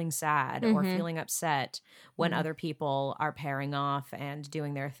feeling sad or feeling upset when other people are pairing off and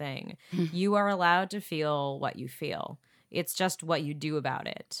doing their thing. You are allowed to feel what you feel. It's just what you do about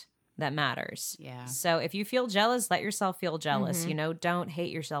it that matters. Yeah. So if you feel jealous, let yourself feel jealous. Don't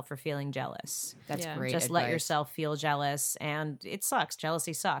hate yourself for feeling jealous. That's great Just advice. let yourself feel jealous, and it sucks.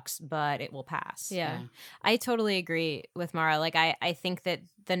 Jealousy sucks, but it will pass. Yeah. I totally agree with Mara. Like I think that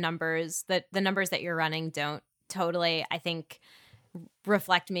the numbers that you're running don't totally, I think,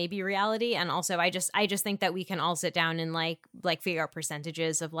 reflect maybe reality. And also I just think that we can all sit down and like figure out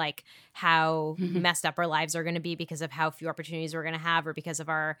percentages of like how messed up our lives are going to be because of how few opportunities we're going to have, or because of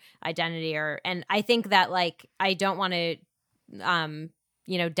our identity, and I think that like I don't want to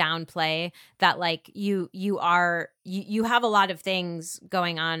downplay that like you have a lot of things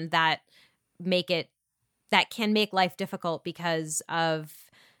going on that can make life difficult because of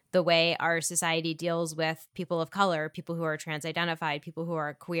the way our society deals with people of color, people who are trans-identified, people who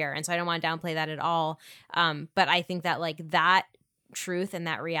are queer. And so I don't want to downplay that at all. But I think that like that truth and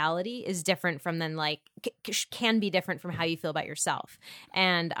that reality is different from then like can be different from how you feel about yourself.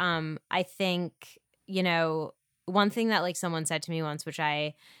 And I think, one thing that like someone said to me once, which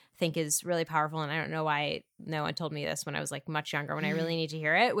I think is really powerful, and I don't know why no one told me this when I was like much younger, when I really need to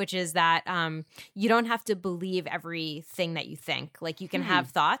hear it, which is that you don't have to believe everything that you think. Like you can have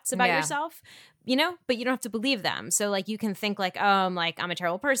thoughts about yourself, but you don't have to believe them. So like you can think like, oh, I'm a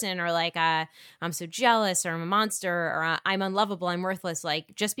terrible person, or like I'm so jealous, or I'm a monster, or I'm unlovable, I'm worthless.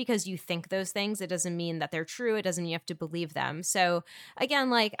 Like just because you think those things, it doesn't mean that they're true. It doesn't mean you have to believe them. So again,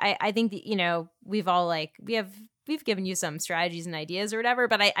 like I think that, we've all like we've given you some strategies and ideas or whatever,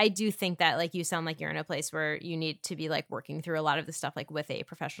 but I do think that like you sound like you're in a place where you need to be like working through a lot of the stuff like with a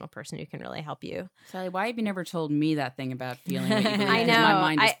professional person who can really help you. Sally, why have you never told me that thing about feeling what you believe? I know. My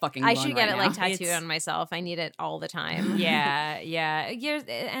mind is fucking blown I should get right it now. like tattooed on myself. I need it all the time. Yeah.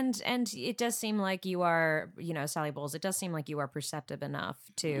 And it does seem like you are, Sally Bowles, it does seem like you are perceptive enough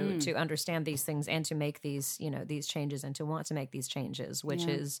to understand these things and to make these, these changes, and to want to make these changes, which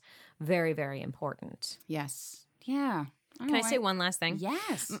is very, very important. Yes. Yeah. Can I say one last thing?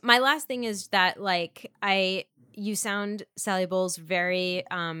 Yes. My last thing is that like you sound, Sally Bowles, very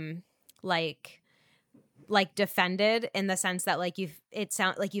like defended, in the sense that like it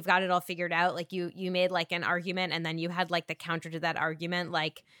sounds like you've got it all figured out. Like you made like an argument, and then you had like the counter to that argument.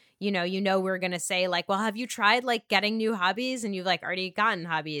 Like, we're going to say like, well, have you tried like getting new hobbies? And you've like already gotten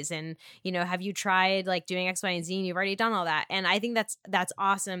hobbies. And, have you tried like doing X, Y, and Z? And you've already done all that. And I think that's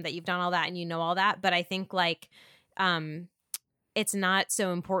awesome that you've done all that and you know all that. But I think like, it's not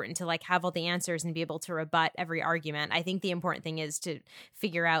so important to like have all the answers and be able to rebut every argument. I think the important thing is to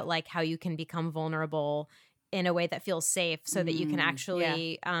figure out like how you can become vulnerable in a way that feels safe, so that you can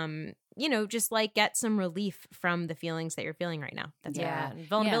actually, just like get some relief from the feelings that you're feeling right now. That's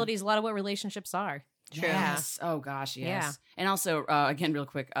Vulnerability is a lot of what relationships are. True. Yes. Oh gosh, yes. Yeah. And also, again, real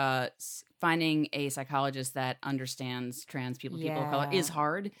quick, finding a psychologist that understands trans people of color is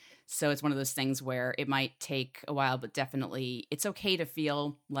hard. So it's one of those things where it might take a while, but definitely it's okay to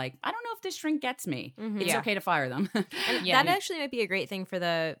feel like, I don't know if this shrink gets me. It's okay to fire them. And that actually might be a great thing for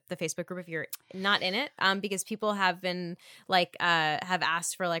the Facebook group if you're not in it, because people have been like have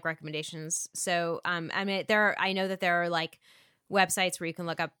asked for like recommendations. So I mean, I know that there are like websites where you can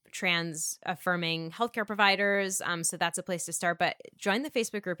look up trans affirming healthcare providers. So that's a place to start. But join the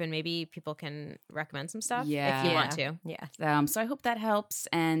Facebook group and maybe people can recommend some stuff if you want to. Yeah. So I hope that helps,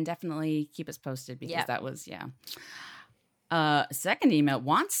 and definitely keep us posted because that was second email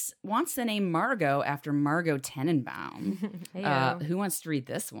wants the name Margot after Margot Tenenbaum. Who wants to read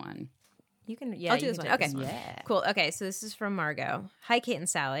this one? You can. I'll do this one. Okay. Yeah. Cool. Okay. So this is from Margot. Hi, Kate and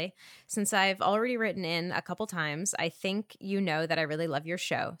Sally. Since I've already written in a couple times, I think you know that I really love your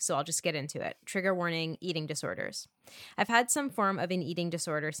show. So I'll just get into it. Trigger warning, eating disorders. I've had some form of an eating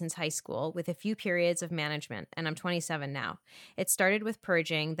disorder since high school with a few periods of management, and I'm 27 now. It started with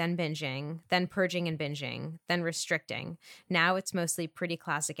purging, then binging, then purging and binging, then restricting. Now it's mostly pretty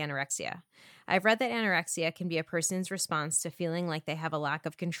classic anorexia. I've read that anorexia can be a person's response to feeling like they have a lack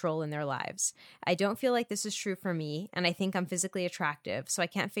of control in their lives. I don't feel like this is true for me, and I think I'm physically attractive, so I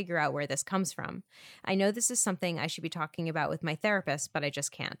can't figure out where this comes from. I know this is something I should be talking about with my therapist, but I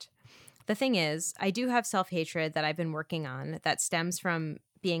just can't. The thing is, I do have self-hatred that I've been working on that stems from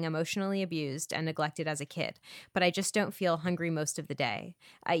being emotionally abused and neglected as a kid, but I just don't feel hungry most of the day.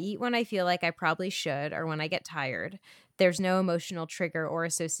 I eat when I feel like I probably should or when I get tired. There's no emotional trigger or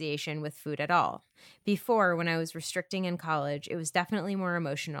association with food at all. Before, when I was restricting in college, it was definitely more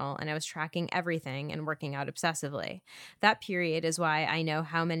emotional, and I was tracking everything and working out obsessively. That period is why I know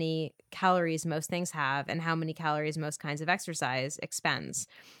how many calories most things have and how many calories most kinds of exercise expends.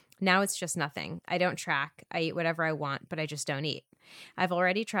 Now it's just nothing. I don't track. I eat whatever I want, but I just don't eat. I've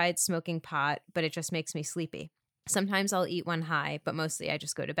already tried smoking pot, but it just makes me sleepy. Sometimes I'll eat when high, but mostly I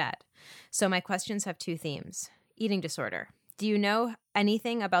just go to bed. So my questions have two themes. Eating disorder. Do you know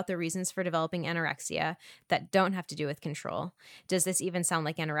anything about the reasons for developing anorexia that don't have to do with control? Does this even sound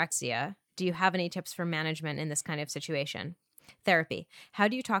like anorexia? Do you have any tips for management in this kind of situation? Therapy. How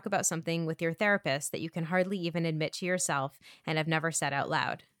do you talk about something with your therapist that you can hardly even admit to yourself and have never said out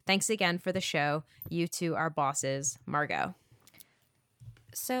loud? Thanks again for the show. You two are bosses. Margot.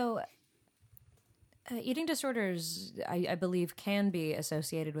 So, eating disorders, I believe, can be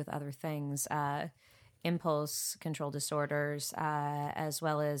associated with other things. Impulse control disorders, as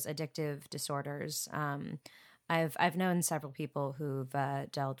well as addictive disorders. I've known several people who've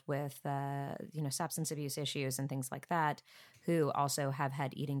dealt with substance abuse issues and things like that, who also have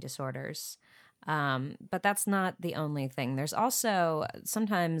had eating disorders. But that's not the only thing. There's also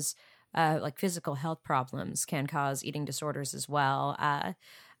sometimes like physical health problems can cause eating disorders as well.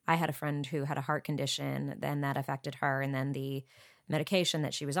 I had a friend who had a heart condition, then that affected her, and then the medication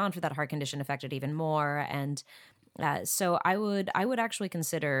that she was on for that heart condition affected even more. And so I would actually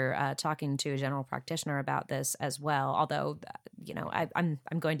consider talking to a general practitioner about this as well. Although, I'm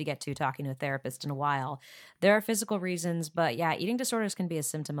going to get to talking to a therapist in a while. There are physical reasons, but yeah, eating disorders can be a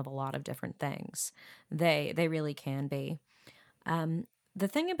symptom of a lot of different things. They really can be. The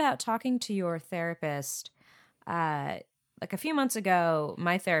thing about talking to your therapist, like a few months ago,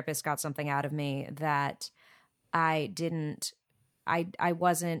 my therapist got something out of me that I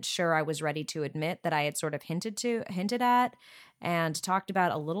wasn't sure I was ready to admit that I had sort of hinted at and talked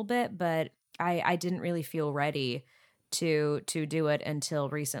about a little bit, but I didn't really feel ready to do it until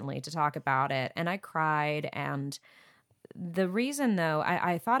recently, to talk about it. And I cried. And the reason, though,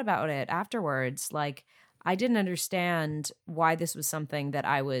 I thought about it afterwards, like I didn't understand why this was something that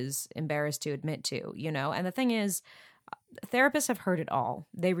I was embarrassed to admit to, And the thing is, therapists have heard it all.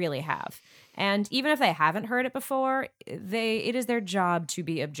 They really have. And even if they haven't heard it before, it is their job to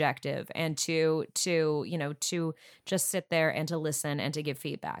be objective and to just sit there and to listen and to give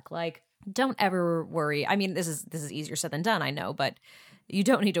feedback. Like, don't ever worry. I mean, this is easier said than done, I know, but you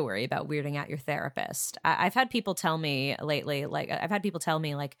don't need to worry about weirding out your therapist. I've had people tell me lately,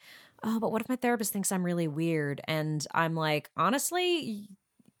 oh, but what if my therapist thinks I'm really weird? And I'm like, honestly,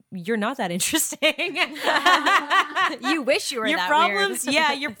 you're not that interesting. You wish you were your that problems, weird.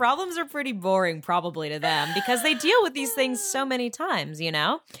 Yeah, your problems are pretty boring probably to them because they deal with these things so many times,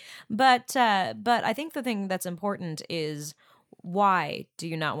 But I think the thing that's important is, why do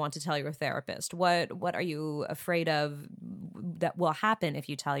you not want to tell your therapist? What are you afraid of that will happen if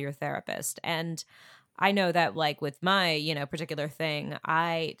you tell your therapist? And I know that, like, with my, particular thing,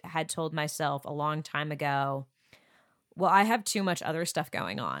 I had told myself a long time ago, well, I have too much other stuff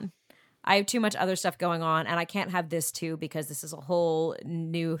going on. I have too much other stuff going on, and I can't have this too because this is a whole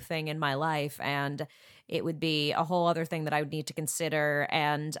new thing in my life, and it would be a whole other thing that I would need to consider,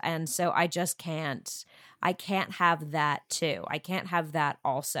 and so I just can't. I can't have that too. I can't have that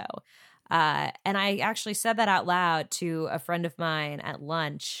also. And I actually said that out loud to a friend of mine at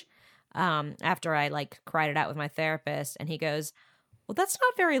lunch after I like cried it out with my therapist, and he goes, well, that's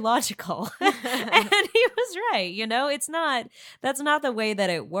not very logical. And he was right. You know, that's not the way that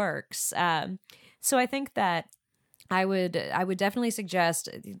it works. So I think that I would definitely suggest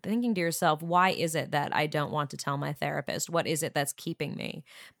thinking to yourself, why is it that I don't want to tell my therapist? What is it that's keeping me?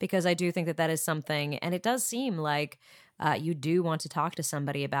 Because I do think that is something, and it does seem like you do want to talk to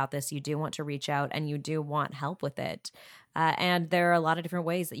somebody about this. You do want to reach out, and you do want help with it. And there are a lot of different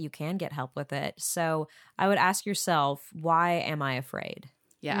ways that you can get help with it. So I would ask yourself, why am I afraid?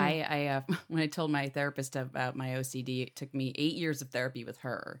 Yeah, I when I told my therapist about my OCD, it took me 8 years of therapy with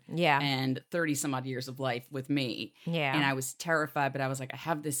her. Yeah. And 30 some odd years of life with me. Yeah. And I was terrified, but I was like, I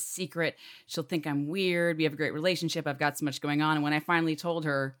have this secret. She'll think I'm weird. We have a great relationship. I've got so much going on. And when I finally told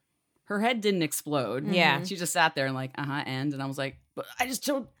her, her head didn't explode. Yeah. She just sat there and like, and I was like, but I just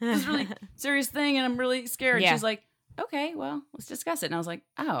told this really serious thing and I'm really scared. Yeah. She's like, okay, well, let's discuss it. And I was like,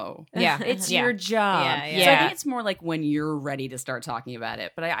 oh, yeah, it's yeah. your job. Yeah. So I think it's more like when you're ready to start talking about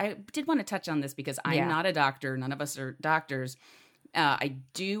it. But I did want to touch on this because I'm not a doctor. None of us are doctors. I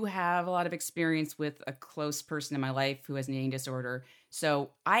do have a lot of experience with a close person in my life who has an eating disorder.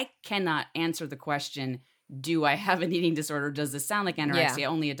 So I cannot answer the question, do I have an eating disorder? Does this sound like anorexia? Yeah.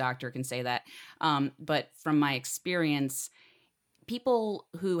 Only a doctor can say that. But from my experience, people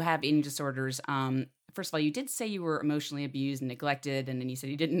who have eating disorders, first of all, you did say you were emotionally abused and neglected, and then you said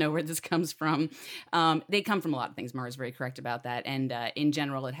you didn't know where this comes from. They come from a lot of things. Mara's very correct about that. And in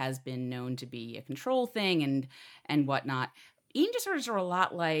general, it has been known to be a control thing and whatnot. Eating disorders are a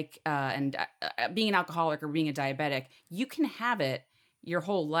lot like being an alcoholic or being a diabetic. You can have it your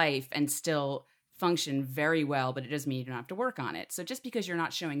whole life and still function very well, but it doesn't mean you don't have to work on it. So just because you're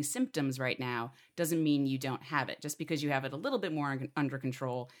not showing symptoms right now doesn't mean you don't have it. Just because you have it a little bit more under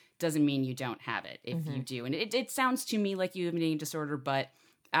control doesn't mean you don't have it if you do. And it sounds to me like you have an eating disorder, but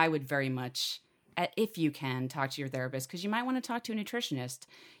I would very much, if you can, talk to your therapist because you might want to talk to a nutritionist.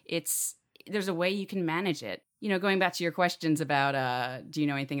 There's a way you can manage it. You know, going back to your questions about do you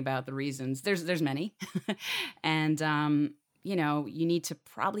know anything about the reasons? There's many. And you know, you need to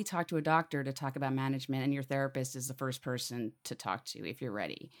probably talk to a doctor to talk about management, and your therapist is the first person to talk to if you're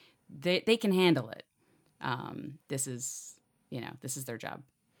ready. They can handle it. This is their job.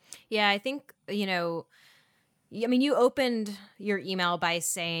 Yeah, I think, I mean, you opened your email by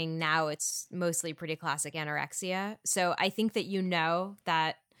saying now it's mostly pretty classic anorexia. So I think that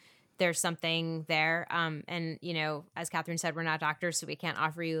that there's something there. And, as Catherine said, we're not doctors, so we can't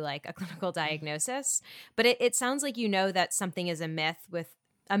offer you like a clinical diagnosis. But it sounds like that something is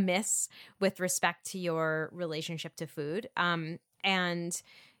amiss with respect to your relationship to food. And,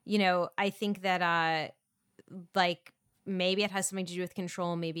 I think that maybe it has something to do with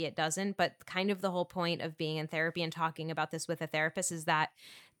control, maybe it doesn't. But kind of the whole point of being in therapy and talking about this with a therapist is that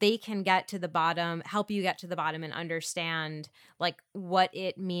they can help you get to the bottom and understand like what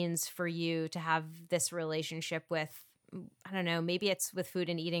it means for you to have this relationship with, I don't know, maybe it's with food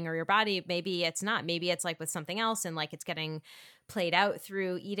and eating or your body. Maybe it's not. Maybe it's like with something else and like it's getting played out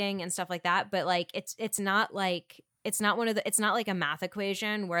through eating and stuff like that. But like, it's not like a math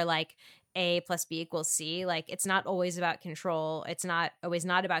equation where like A plus B equals C. Like it's not always about control. It's not always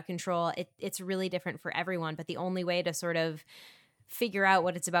not about control. It's really different for everyone. But the only way to sort of figure out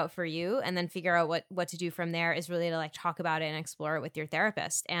what it's about for you and then figure out what to do from there is really to like talk about it and explore it with your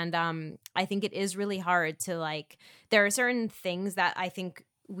therapist. And I think it is really hard to like, there are certain things that I think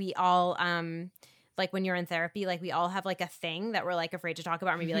we all like when you're in therapy, like we all have like a thing that we're like afraid to talk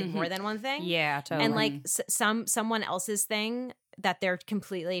about, maybe like more than one thing. Yeah, totally. And like someone else's thing that they're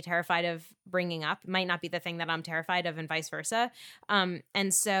completely terrified of bringing up might not be the thing that I'm terrified of, and vice versa.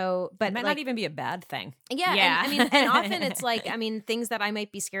 And so, but it might like, not even be a bad thing. Yeah. Yeah. And often it's like, things that I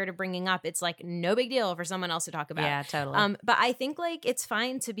might be scared of bringing up, it's like no big deal for someone else to talk about. Yeah, totally. But I think like it's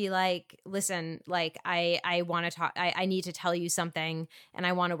fine to be like, listen, like I want to talk, I need to tell you something and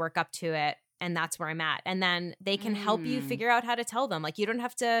I want to work up to it. And that's where I'm at. And then they can help you figure out how to tell them. Like, you don't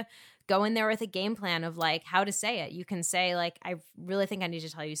have to go in there with a game plan of like how to say it. You can say like, I really think I need to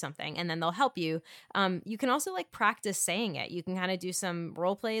tell you something. And then they'll help you. You can also like practice saying it. You can kind of do some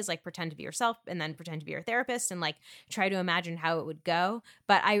role plays, like pretend to be yourself and then pretend to be your therapist and like try to imagine how it would go.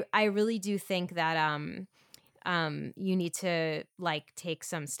 But I really do think that you need to like take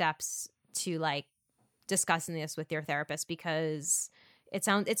some steps to like discussing this with your therapist, because it's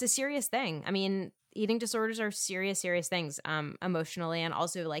a serious thing. I mean, eating disorders are serious things, emotionally and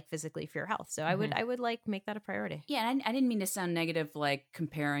also like physically for your health. So I would like make that a priority. Yeah, and I didn't mean to sound negative, like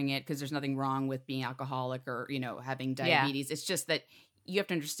comparing it, because there's nothing wrong with being alcoholic or, having diabetes. It's just that you have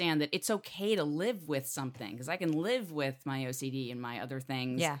to understand that it's okay to live with something, because I can live with my OCD and my other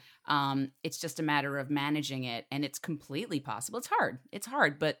things. Yeah. It's just a matter of managing it, and it's completely possible. It's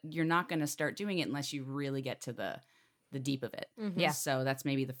hard, but you're not going to start doing it unless you really get to the deep of it. Mm-hmm. Yeah. So that's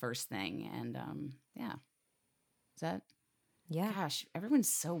maybe the first thing. And yeah. Is that? Yeah. Gosh,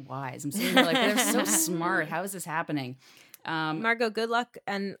 everyone's so wise. I'm sitting there like, they're so smart. How is this happening? Margot, good luck,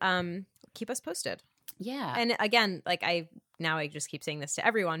 and keep us posted. Yeah. And again, like I just keep saying this to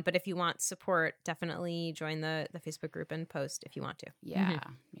everyone, but if you want support, definitely join the Facebook group and post if you want to. Yeah.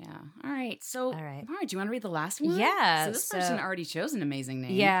 Yeah. All right. So, All right. Mara, do you want to read the last one? Yeah, So this person already chose an amazing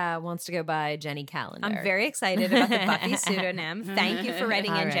name. Yeah, wants to go by Jenny Calendar. I'm very excited about the Buffy pseudonym. Thank you for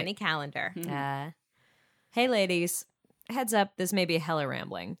writing All in, right. Jenny Calendar. Hey, ladies. Heads up, this may be hella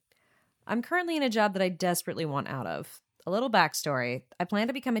rambling. I'm currently in a job that I desperately want out of. A little backstory. I planned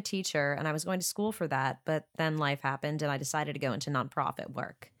to become a teacher, and I was going to school for that, but then life happened, and I decided to go into nonprofit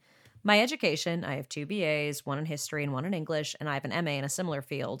work. My education, I have 2 BAs, one in history and one in English, and I have an MA in a similar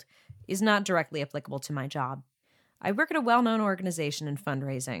field, is not directly applicable to my job. I work at a well-known organization in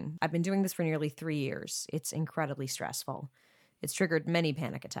fundraising. I've been doing this for nearly 3 years. It's incredibly stressful. It's triggered many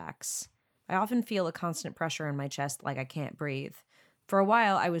panic attacks. I often feel a constant pressure in my chest like I can't breathe. For a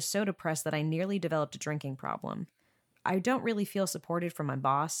while, I was so depressed that I nearly developed a drinking problem. I don't really feel supported from my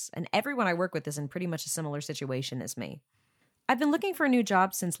boss, and everyone I work with is in pretty much a similar situation as me. I've been looking for a new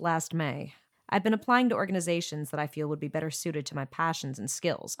job since last May. I've been applying to organizations that I feel would be better suited to my passions and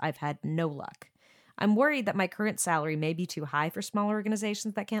skills. I've had no luck. I'm worried that my current salary may be too high for smaller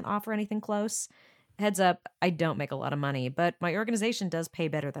organizations that can't offer anything close. Heads up, I don't make a lot of money, but my organization does pay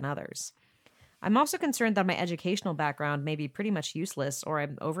better than others. I'm also concerned that my educational background may be pretty much useless, or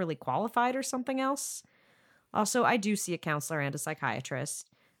I'm overly qualified or something else. Also, I do see a counselor and a psychiatrist.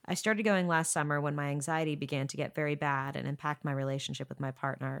 I started going last summer when my anxiety began to get very bad and impact my relationship with my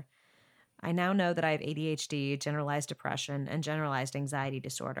partner. I now know that I have ADHD, generalized depression, and generalized anxiety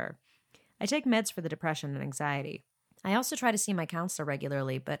disorder. I take meds for the depression and anxiety. I also try to see my counselor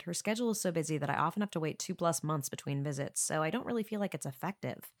regularly, but her schedule is so busy that I often have to wait 2+ months between visits, so I don't really feel like it's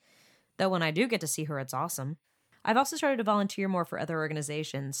effective. Though when I do get to see her, it's awesome. I've also started to volunteer more for other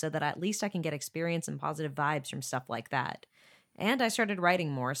organizations so that at least I can get experience and positive vibes from stuff like that. And I started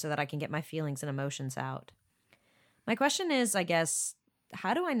writing more so that I can get my feelings and emotions out. My question is, I guess,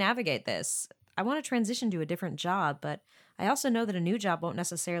 how do I navigate this? I want to transition to a different job, but I also know that a new job won't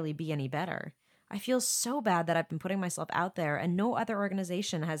necessarily be any better. I feel so bad that I've been putting myself out there and no other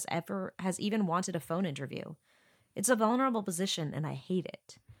organization has even wanted a phone interview. It's a vulnerable position and I hate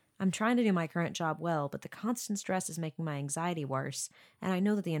it. I'm trying to do my current job well, but the constant stress is making my anxiety worse, and I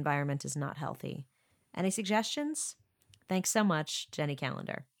know that the environment is not healthy. Any suggestions? Thanks so much, Jenny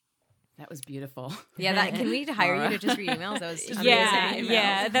Calendar. That was beautiful. Yeah, can we hire you to just read emails? That was amazing.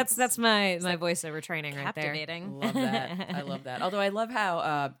 Yeah, that's my voiceover training right there. Captivating. Love that. I love that. Although I love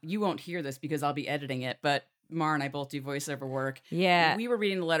how you won't hear this because I'll be editing it, but Mara and I both do voiceover work. Yeah. We were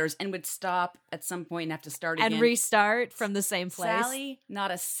reading the letters and would stop at some point and have to start again. And restart from the same place. Sally, not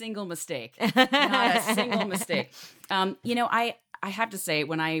a single mistake. Not a single mistake. I have to say,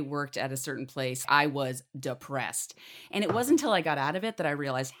 when I worked at a certain place, I was depressed. And it wasn't until I got out of it that I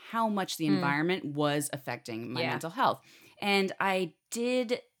realized how much the environment was affecting my mental health. And I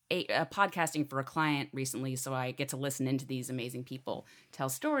did a podcasting for a client recently, so I get to listen into these amazing people tell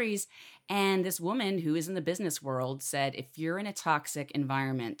stories. And this woman who is in the business world said, if you're in a toxic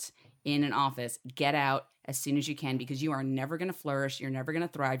environment in an office, get out as soon as you can, because you are never going to flourish. You're never going to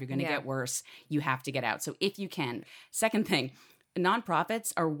thrive. You're going to get worse. You have to get out. So if you can. Second thing,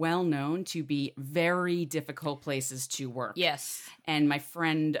 nonprofits are well known to be very difficult places to work. Yes. And my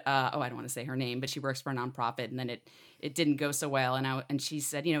friend, I don't want to say her name, but she works for a nonprofit, and then it didn't go so well. And she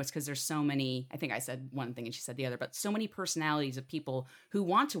said, it's because there's so many, I think I said one thing and she said the other, but so many personalities of people who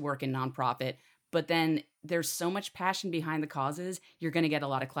want to work in nonprofit, but then there's so much passion behind the causes, you're going to get a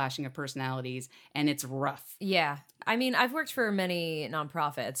lot of clashing of personalities, and it's rough. Yeah. I mean, I've worked for many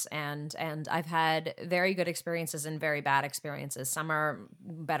nonprofits, and I've had very good experiences and very bad experiences. Some are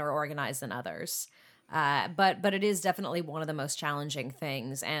better organized than others. But it is definitely one of the most challenging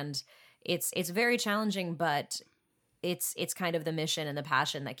things, and it's very challenging, but it's kind of the mission and the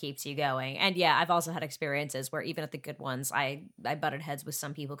passion that keeps you going. And yeah, I've also had experiences where even at the good ones, I butted heads with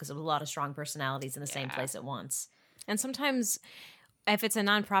some people because there was a lot of strong personalities in the same place at once. And sometimes if it's a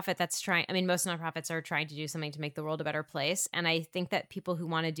nonprofit that's trying, I mean, most nonprofits are trying to do something to make the world a better place. And I think that people who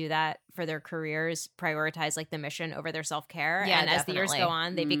want to do that for their careers prioritize like the mission over their self-care. Yeah, and as the years definitely. go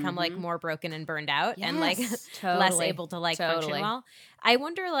on, they become like more broken and burned out and like less Totally. able to like function Totally. well. I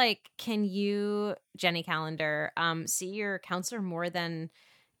wonder, like, can you, Jenny Calendar, see your counselor more than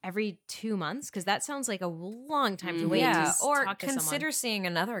every 2 months? Because that sounds like a long time to wait to or talk to consider someone. seeing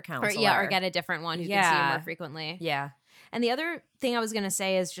another Or, counselor. or get a different one who can see you Yeah. more frequently. Yeah. And the other thing I was going to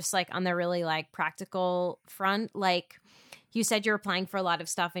say is just like on the really like practical front, like you said you're applying for a lot of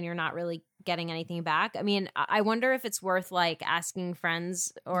stuff and you're not really getting anything back. I mean, I wonder if it's worth like asking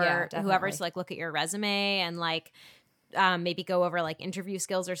friends or Yeah, whoever definitely. to like look at your resume and like maybe go over like interview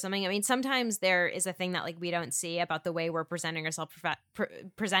skills or something. I mean, sometimes there is a thing that like we don't see about the way we're presenting ourselves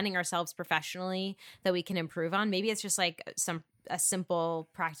presenting ourselves professionally that we can improve on. Maybe it's just like a simple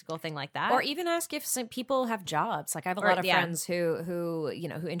practical thing like that. Or even ask if some people have jobs. Like I have a lot of friends who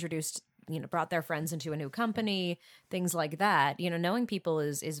introduced, brought their friends into a new company, things like that. Knowing people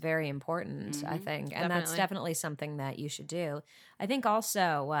is very important, I think. And that's definitely something that you should do. I think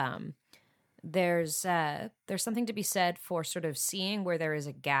also there's something to be said for sort of seeing where there is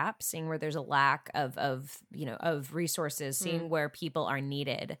a gap, seeing where there's a lack of resources, seeing where people are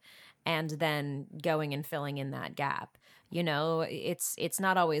needed, and then going and filling in that gap. It's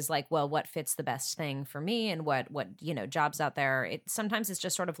not always like, well, what fits the best thing for me and what jobs out there. Sometimes it's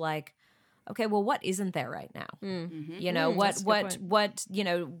just sort of like, okay, well, what isn't there right now?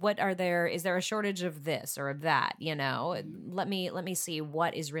 What are there? Is there a shortage of this or of that? Let me see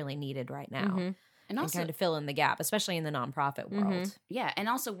what is really needed right now. And also kind of fill in the gap, especially in the nonprofit world. Yeah. And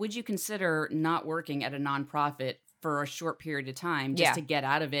also, would you consider not working at a nonprofit for a short period of time just to get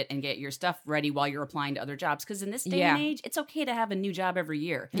out of it and get your stuff ready while you're applying to other jobs? Because in this day and age, it's okay to have a new job every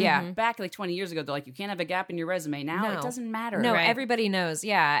year. Yeah. Back like 20 years ago, they're like, you can't have a gap in your resume. Now it doesn't matter. No, right? Everybody knows.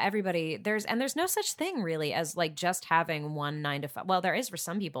 Yeah, everybody. There's no such thing really as like just having one 9 to 5. Well, there is for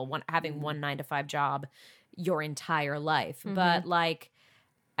some people having one 9 to 5 job your entire life. But like,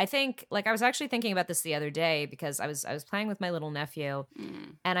 I think, like, I was actually thinking about this the other day because I was playing with my little nephew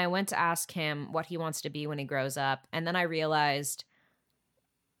and I went to ask him what he wants to be when he grows up. And then I realized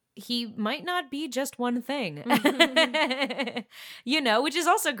he might not be just one thing, which is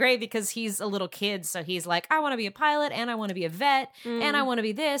also great because he's a little kid. So he's like, I want to be a pilot and I want to be a vet and I want to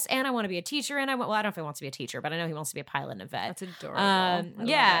be this and I want to be a teacher. And I don't know if he wants to be a teacher, but I know he wants to be a pilot and a vet. That's adorable.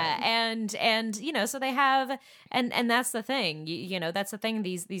 And so they have, and that's the thing, that's the thing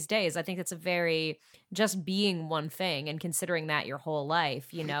these days. I think it's a very, just being one thing and considering that your whole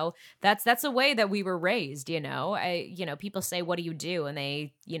life, that's the way that we were raised, people say, what do you do? And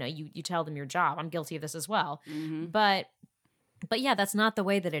they, you tell them your job. I'm guilty of this as well. But yeah, that's not the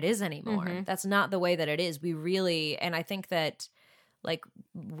way that it is anymore. That's not the way that it is. We really, and I think that like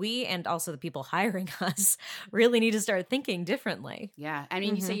we and also the people hiring us really need to start thinking differently. Yeah. I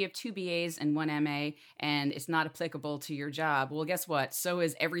mean, you say you have 2 BAs and 1 MA and it's not applicable to your job. Well, guess what? So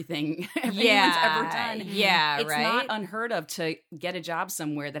is everything anyone's ever done. Yeah, it's not unheard of to get a job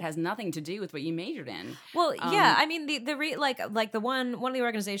somewhere that has nothing to do with what you majored in. Well, yeah. I mean, like the one of the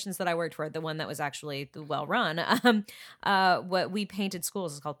organizations that I worked for, the one that was actually well run, what we painted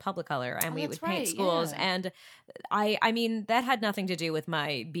schools is called Public Color, and we would paint schools. And I mean, that had nothing to do with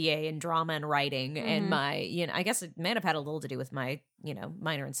my BA in drama and writing and my, I guess it may have had a little to do with my,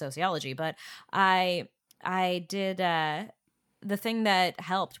 minor in sociology, but I did, the thing that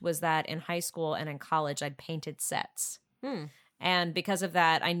helped was that in high school and in college, I'd painted sets. And because of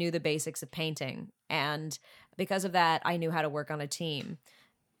that, I knew the basics of painting. And because of that, I knew how to work on a team.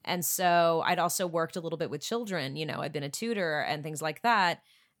 And so I'd also worked a little bit with children, I'd been a tutor and things like that.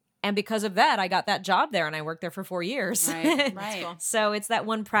 And because of that, I got that job there and I worked there for 4 years. Right. Cool. So it's that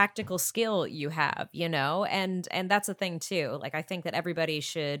one practical skill you have, and that's a thing too. Like, I think that everybody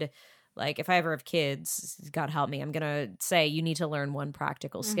should, like, if I ever have kids, God help me, I'm going to say you need to learn one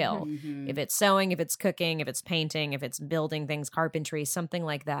practical skill. If it's sewing, if it's cooking, if it's painting, if it's building things, carpentry, something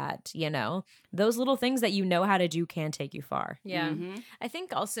like that, those little things that you know how to do can take you far. Yeah. I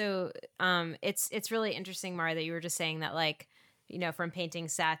think also it's really interesting, Mara, that you were just saying that, like, from painting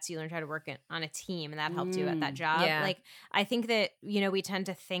sets, you learned how to work on a team, and that helped you at that job. Yeah. Like, I think that, we tend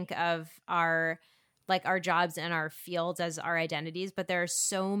to think of our jobs and our fields as our identities, but there are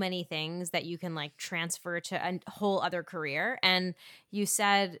so many things that you can like transfer to a whole other career. And you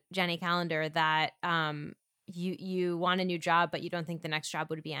said, Jenny Calendar, that, you want a new job, but you don't think the next job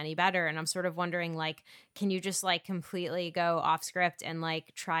would be any better. And I'm sort of wondering, like, can you just like completely go off script and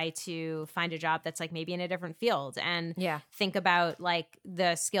like try to find a job that's like maybe in a different field and think about like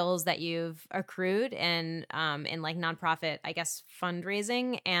the skills that you've accrued in like nonprofit, I guess,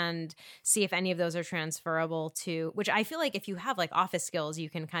 fundraising, and see if any of those are transferable to, which I feel like if you have like office skills, you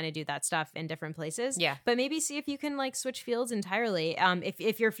can kind of do that stuff in different places. Yeah. But maybe see if you can like switch fields entirely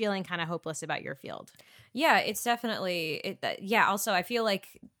if you're feeling kind of hopeless about your field. Yeah, it's definitely also I feel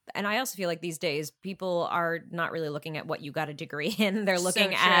like, and I also feel like these days people are not really looking at what you got a degree in. They're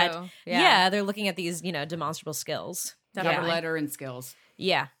looking they're looking at these, demonstrable skills. Cover letter and skills.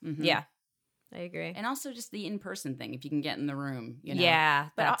 Yeah. Mm-hmm. Yeah. I agree. And also just the in-person thing, if you can get in the room, Yeah.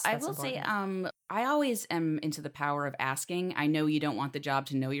 But I will say, I always am into the power of asking. I know you don't want the job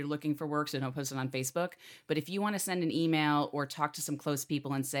to know you're looking for work, so don't post it on Facebook. But if you want to send an email or talk to some close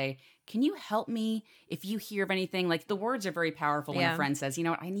people and say, can you help me if you hear of anything? Like, the words are very powerful when a friend says, you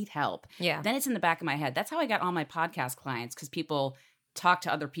know what, I need help. Yeah. Then it's in the back of my head. That's how I got all my podcast clients, because people talked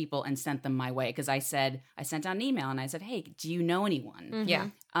to other people and sent them my way, because I sent out an email and I said, hey, do you know anyone? Mm-hmm. Yeah.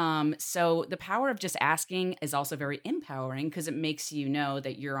 So the power of just asking is also very empowering, because it makes you know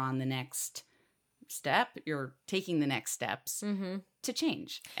that you're on the next step, you're taking the next steps to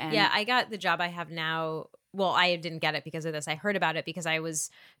change. And I got the job I have now. Well, I didn't get it because of this. I heard about it because I was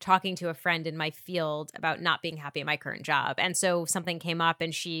talking to a friend in my field about not being happy at my current job. And so something came up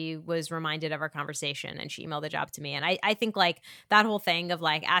and she was reminded of our conversation and she emailed the job to me. And I think like that whole thing of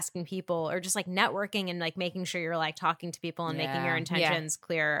like asking people or just like networking and like making sure you're like talking to people and making your intentions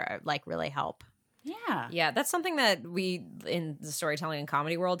clear, like really help. Yeah. Yeah, that's something that we in the storytelling and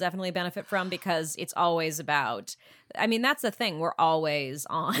comedy world definitely benefit from, because it's always about, I mean, that's the thing, we're always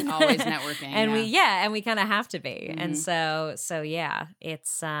on. Always networking. And we kind of have to be. Mm-hmm. And so yeah,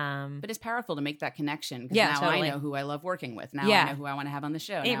 it's But it's powerful to make that connection, because now totally. I know who I love working with. Now I know who I want to have on the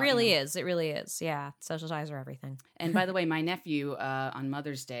show. It really is. It really is. Yeah. Social ties are everything. And by the way, my nephew on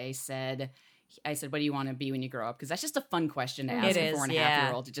Mother's Day said, I said, what do you want to be when you grow up? Because that's just a fun question to ask a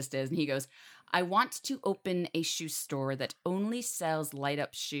 4.5-year-old. It just is. And he goes, I want to open a shoe store that only sells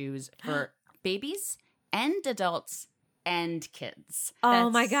light-up shoes for babies and adults and kids. Oh,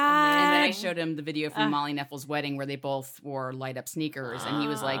 my God. And then I showed him the video from Molly Neffels' wedding where they both wore light-up sneakers. And he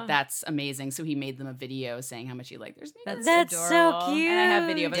was like, that's amazing. So he made them a video saying how much he liked their sneakers. That's so cute. And I have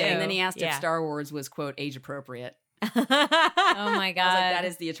video of it. And then he asked if Star Wars was, quote, age-appropriate. Oh my God. I was like, that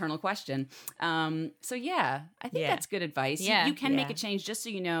is the eternal question. So yeah, I think that's good advice. Yeah. You can make a change, just so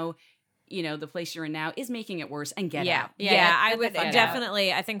you know, the place you're in now is making it worse, and get out. Yeah, I would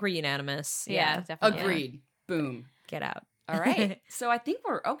definitely, I think we're unanimous. Yeah, definitely. Agreed. Boom. Get out. All right. So I think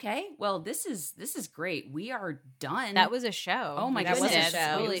we're okay. Well, this is great. We are done. That was a show. Oh my That goodness. was a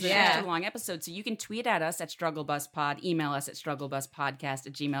show. It was an extra long episode. So you can tweet at us at StruggleBusPod, email us at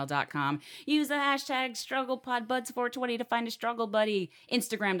StruggleBusPodcast@gmail.com. Use the hashtag StrugglePodBuds420 to find a struggle buddy.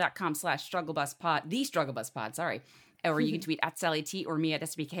 Instagram.com/StruggleBusPod, the StruggleBusPod, sorry. Or you can tweet at Sally T or me at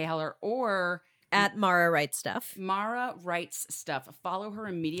SBK Heller, or at Mara Writes Stuff. Mara Writes Stuff. Follow her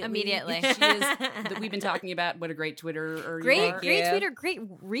immediately. Immediately. She is that we've been talking about. What a great Twitterer. Great tweeter, great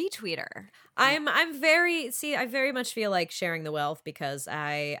retweeter. I very much feel like sharing the wealth, because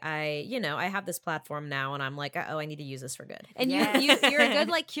I have this platform now, and I'm like, I need to use this for good. And you're a good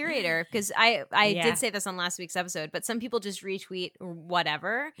like curator, because I did say this on last week's episode, but some people just retweet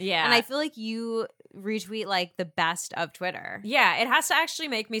whatever. Yeah. And I feel like you retweet like the best of Twitter. Yeah, it has to actually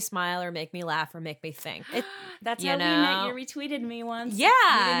make me smile or make me laugh or make me think. That's how we met. You retweeted me once. Yeah.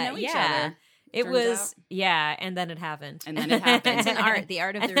 We didn't know each other. It turns was, out. And then it happened. And then it happened. It's an art, the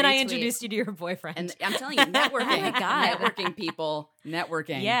art of the And then I retweet. introduced you to your boyfriend. And I'm telling you, networking. Oh my God. Networking, people.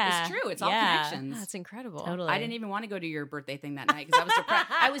 Networking. Yeah. It's true. It's all Yeah. connections. That's incredible. Totally. I didn't even want to go to your birthday thing that night because I was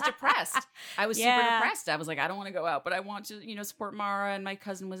depressed. I was depressed. I was super depressed. I was like, I don't want to go out, but I want to, support Mara, and my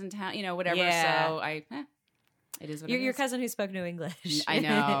cousin was in town, whatever. Yeah. So it is what it is. Your cousin who spoke New English. I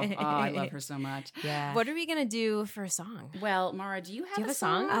know. Oh, I love her so much. Yeah. What are we gonna do for a song? Well, Mara, do you have a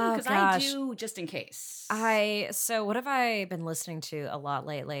song? Oh, Because gosh. I do, just in case. So what have I been listening to a lot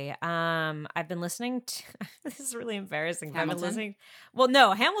lately? I've been listening to this is really embarrassing. But I've been listening. Well,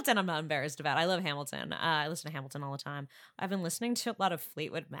 no, Hamilton I'm not embarrassed about. I love Hamilton. I listen to Hamilton all the time. I've been listening to a lot of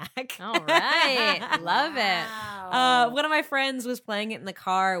Fleetwood Mac. All right. Love it. One of my friends was playing it in the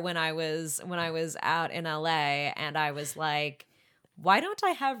car when I was out in LA, and I was like, why don't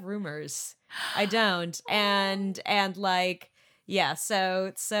I have Rumors? I don't. And like, yeah,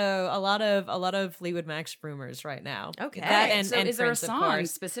 so a lot of Fleetwood Mac's Rumors right now. Okay. That and, so and is there a Prince, of song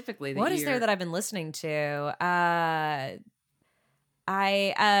course. specifically What is there that I've been listening to?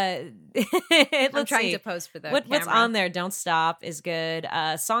 I'm I'm trying to post for the what's camera. on there. Don't Stop is good.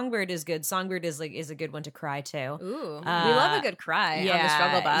 Songbird is good. Songbird is a good one to cry to. Ooh, we love a good cry on the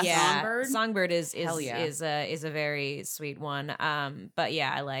struggle bus. Songbird? Songbird is Hell yeah. is a very sweet one. But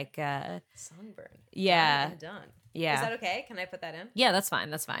yeah, I like Songbird. yeah. Done. Yeah. Is that okay? Can I put that in? Yeah, that's fine.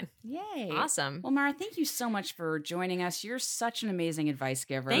 That's fine. Yay. Awesome. Well, Mara, thank you so much for joining us. You're such an amazing advice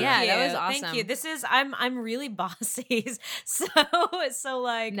giver. Thank Yeah, you. that was awesome. Thank you. This is I'm really bossy. So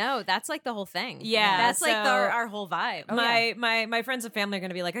like No, that's like the whole thing. yeah, That's like so our whole vibe. my friends and family are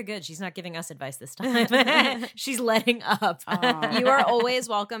going to be like, oh, good. She's not giving us advice this time. She's letting up. You are always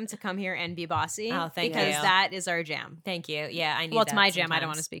welcome to come here and be bossy. Oh, thank because you. that is our jam. Thank you. Yeah, I need. Well, it's that my jam. I don't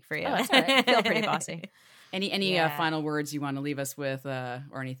want to sometimes. speak for you. Oh, that's all right. Feel pretty bossy. Any Yeah. final words you want to leave us with or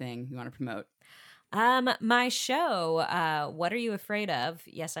anything you want to promote? My show, What Are You Afraid Of?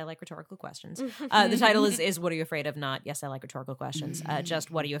 Yes, I like rhetorical questions. The title is What Are You Afraid Of? Not Yes, I Like Rhetorical Questions. Just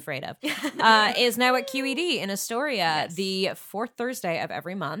What Are You Afraid Of? Is now at QED in Astoria the fourth Thursday of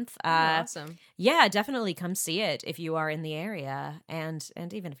every month. Awesome. Yeah, definitely come see it if you are in the area, and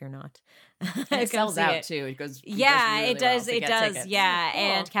even if you're not. It Come sells see out it. too. It goes. Yeah, really it does. well to It get does. tickets. Yeah, Cool.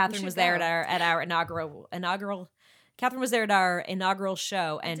 and We Catherine should was there go. at our inaugural. Catherine was there at our inaugural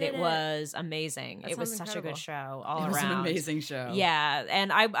show, and did it it. was amazing. That it was sounds such a incredible. good show all It was around. an amazing show. Yeah,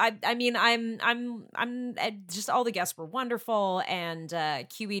 and I mean, I'm just all the guests were wonderful, and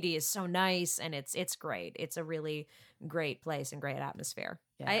QED is so nice, and it's great. It's a really great place and great atmosphere.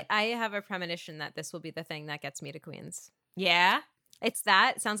 Yeah. I have a premonition that this will be the thing that gets me to Queens. Yeah, It's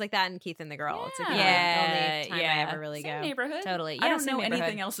that. It sounds like that in Keith and the Girl. It's like the Yeah. only time Yeah. I ever really Same go. neighborhood. Totally. I Yeah, don't same know neighborhood.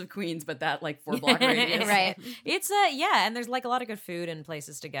 anything else of Queens but that like 4-block radius. Right. It's yeah, and there's like a lot of good food and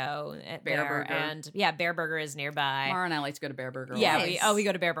places to go at Bear there, Burger. and yeah, Bear Burger is nearby. Mara and I like to go to Bear Burger. Yeah, a lot. we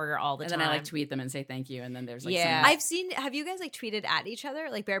go to Bear Burger all the and time. then I like tweet them and say thank you. And then there's like Yeah. some I've seen. Have you guys like tweeted at each other,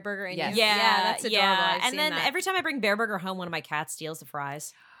 like Bear Burger and Yes. you? Yeah, that's adorable. I've and seen then that. every time I bring Bear Burger home, one of my cats steals the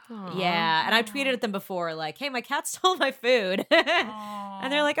fries. Aw. Yeah, and I've tweeted at them before, like, "Hey, my cat stole my food,"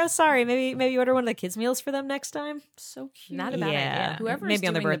 and they're like, "Oh, sorry. Maybe order one of the kids' meals for them next time." so cute. Not a bad idea. Whoever's maybe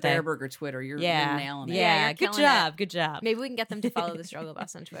on their doing the birthday. Bear Burger Twitter, you're Yeah, nailing it. yeah. you're Good killing job. Good job. Maybe we can get them to follow the Struggle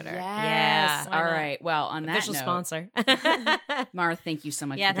Bus on Twitter. Yes. why All not? right. Well, on that Official note, sponsor. Mara, thank you so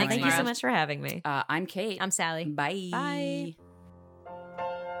much Yeah, for thanks, joining Thank you so us. much for having me. I'm Kate. I'm Sally. Bye. Bye.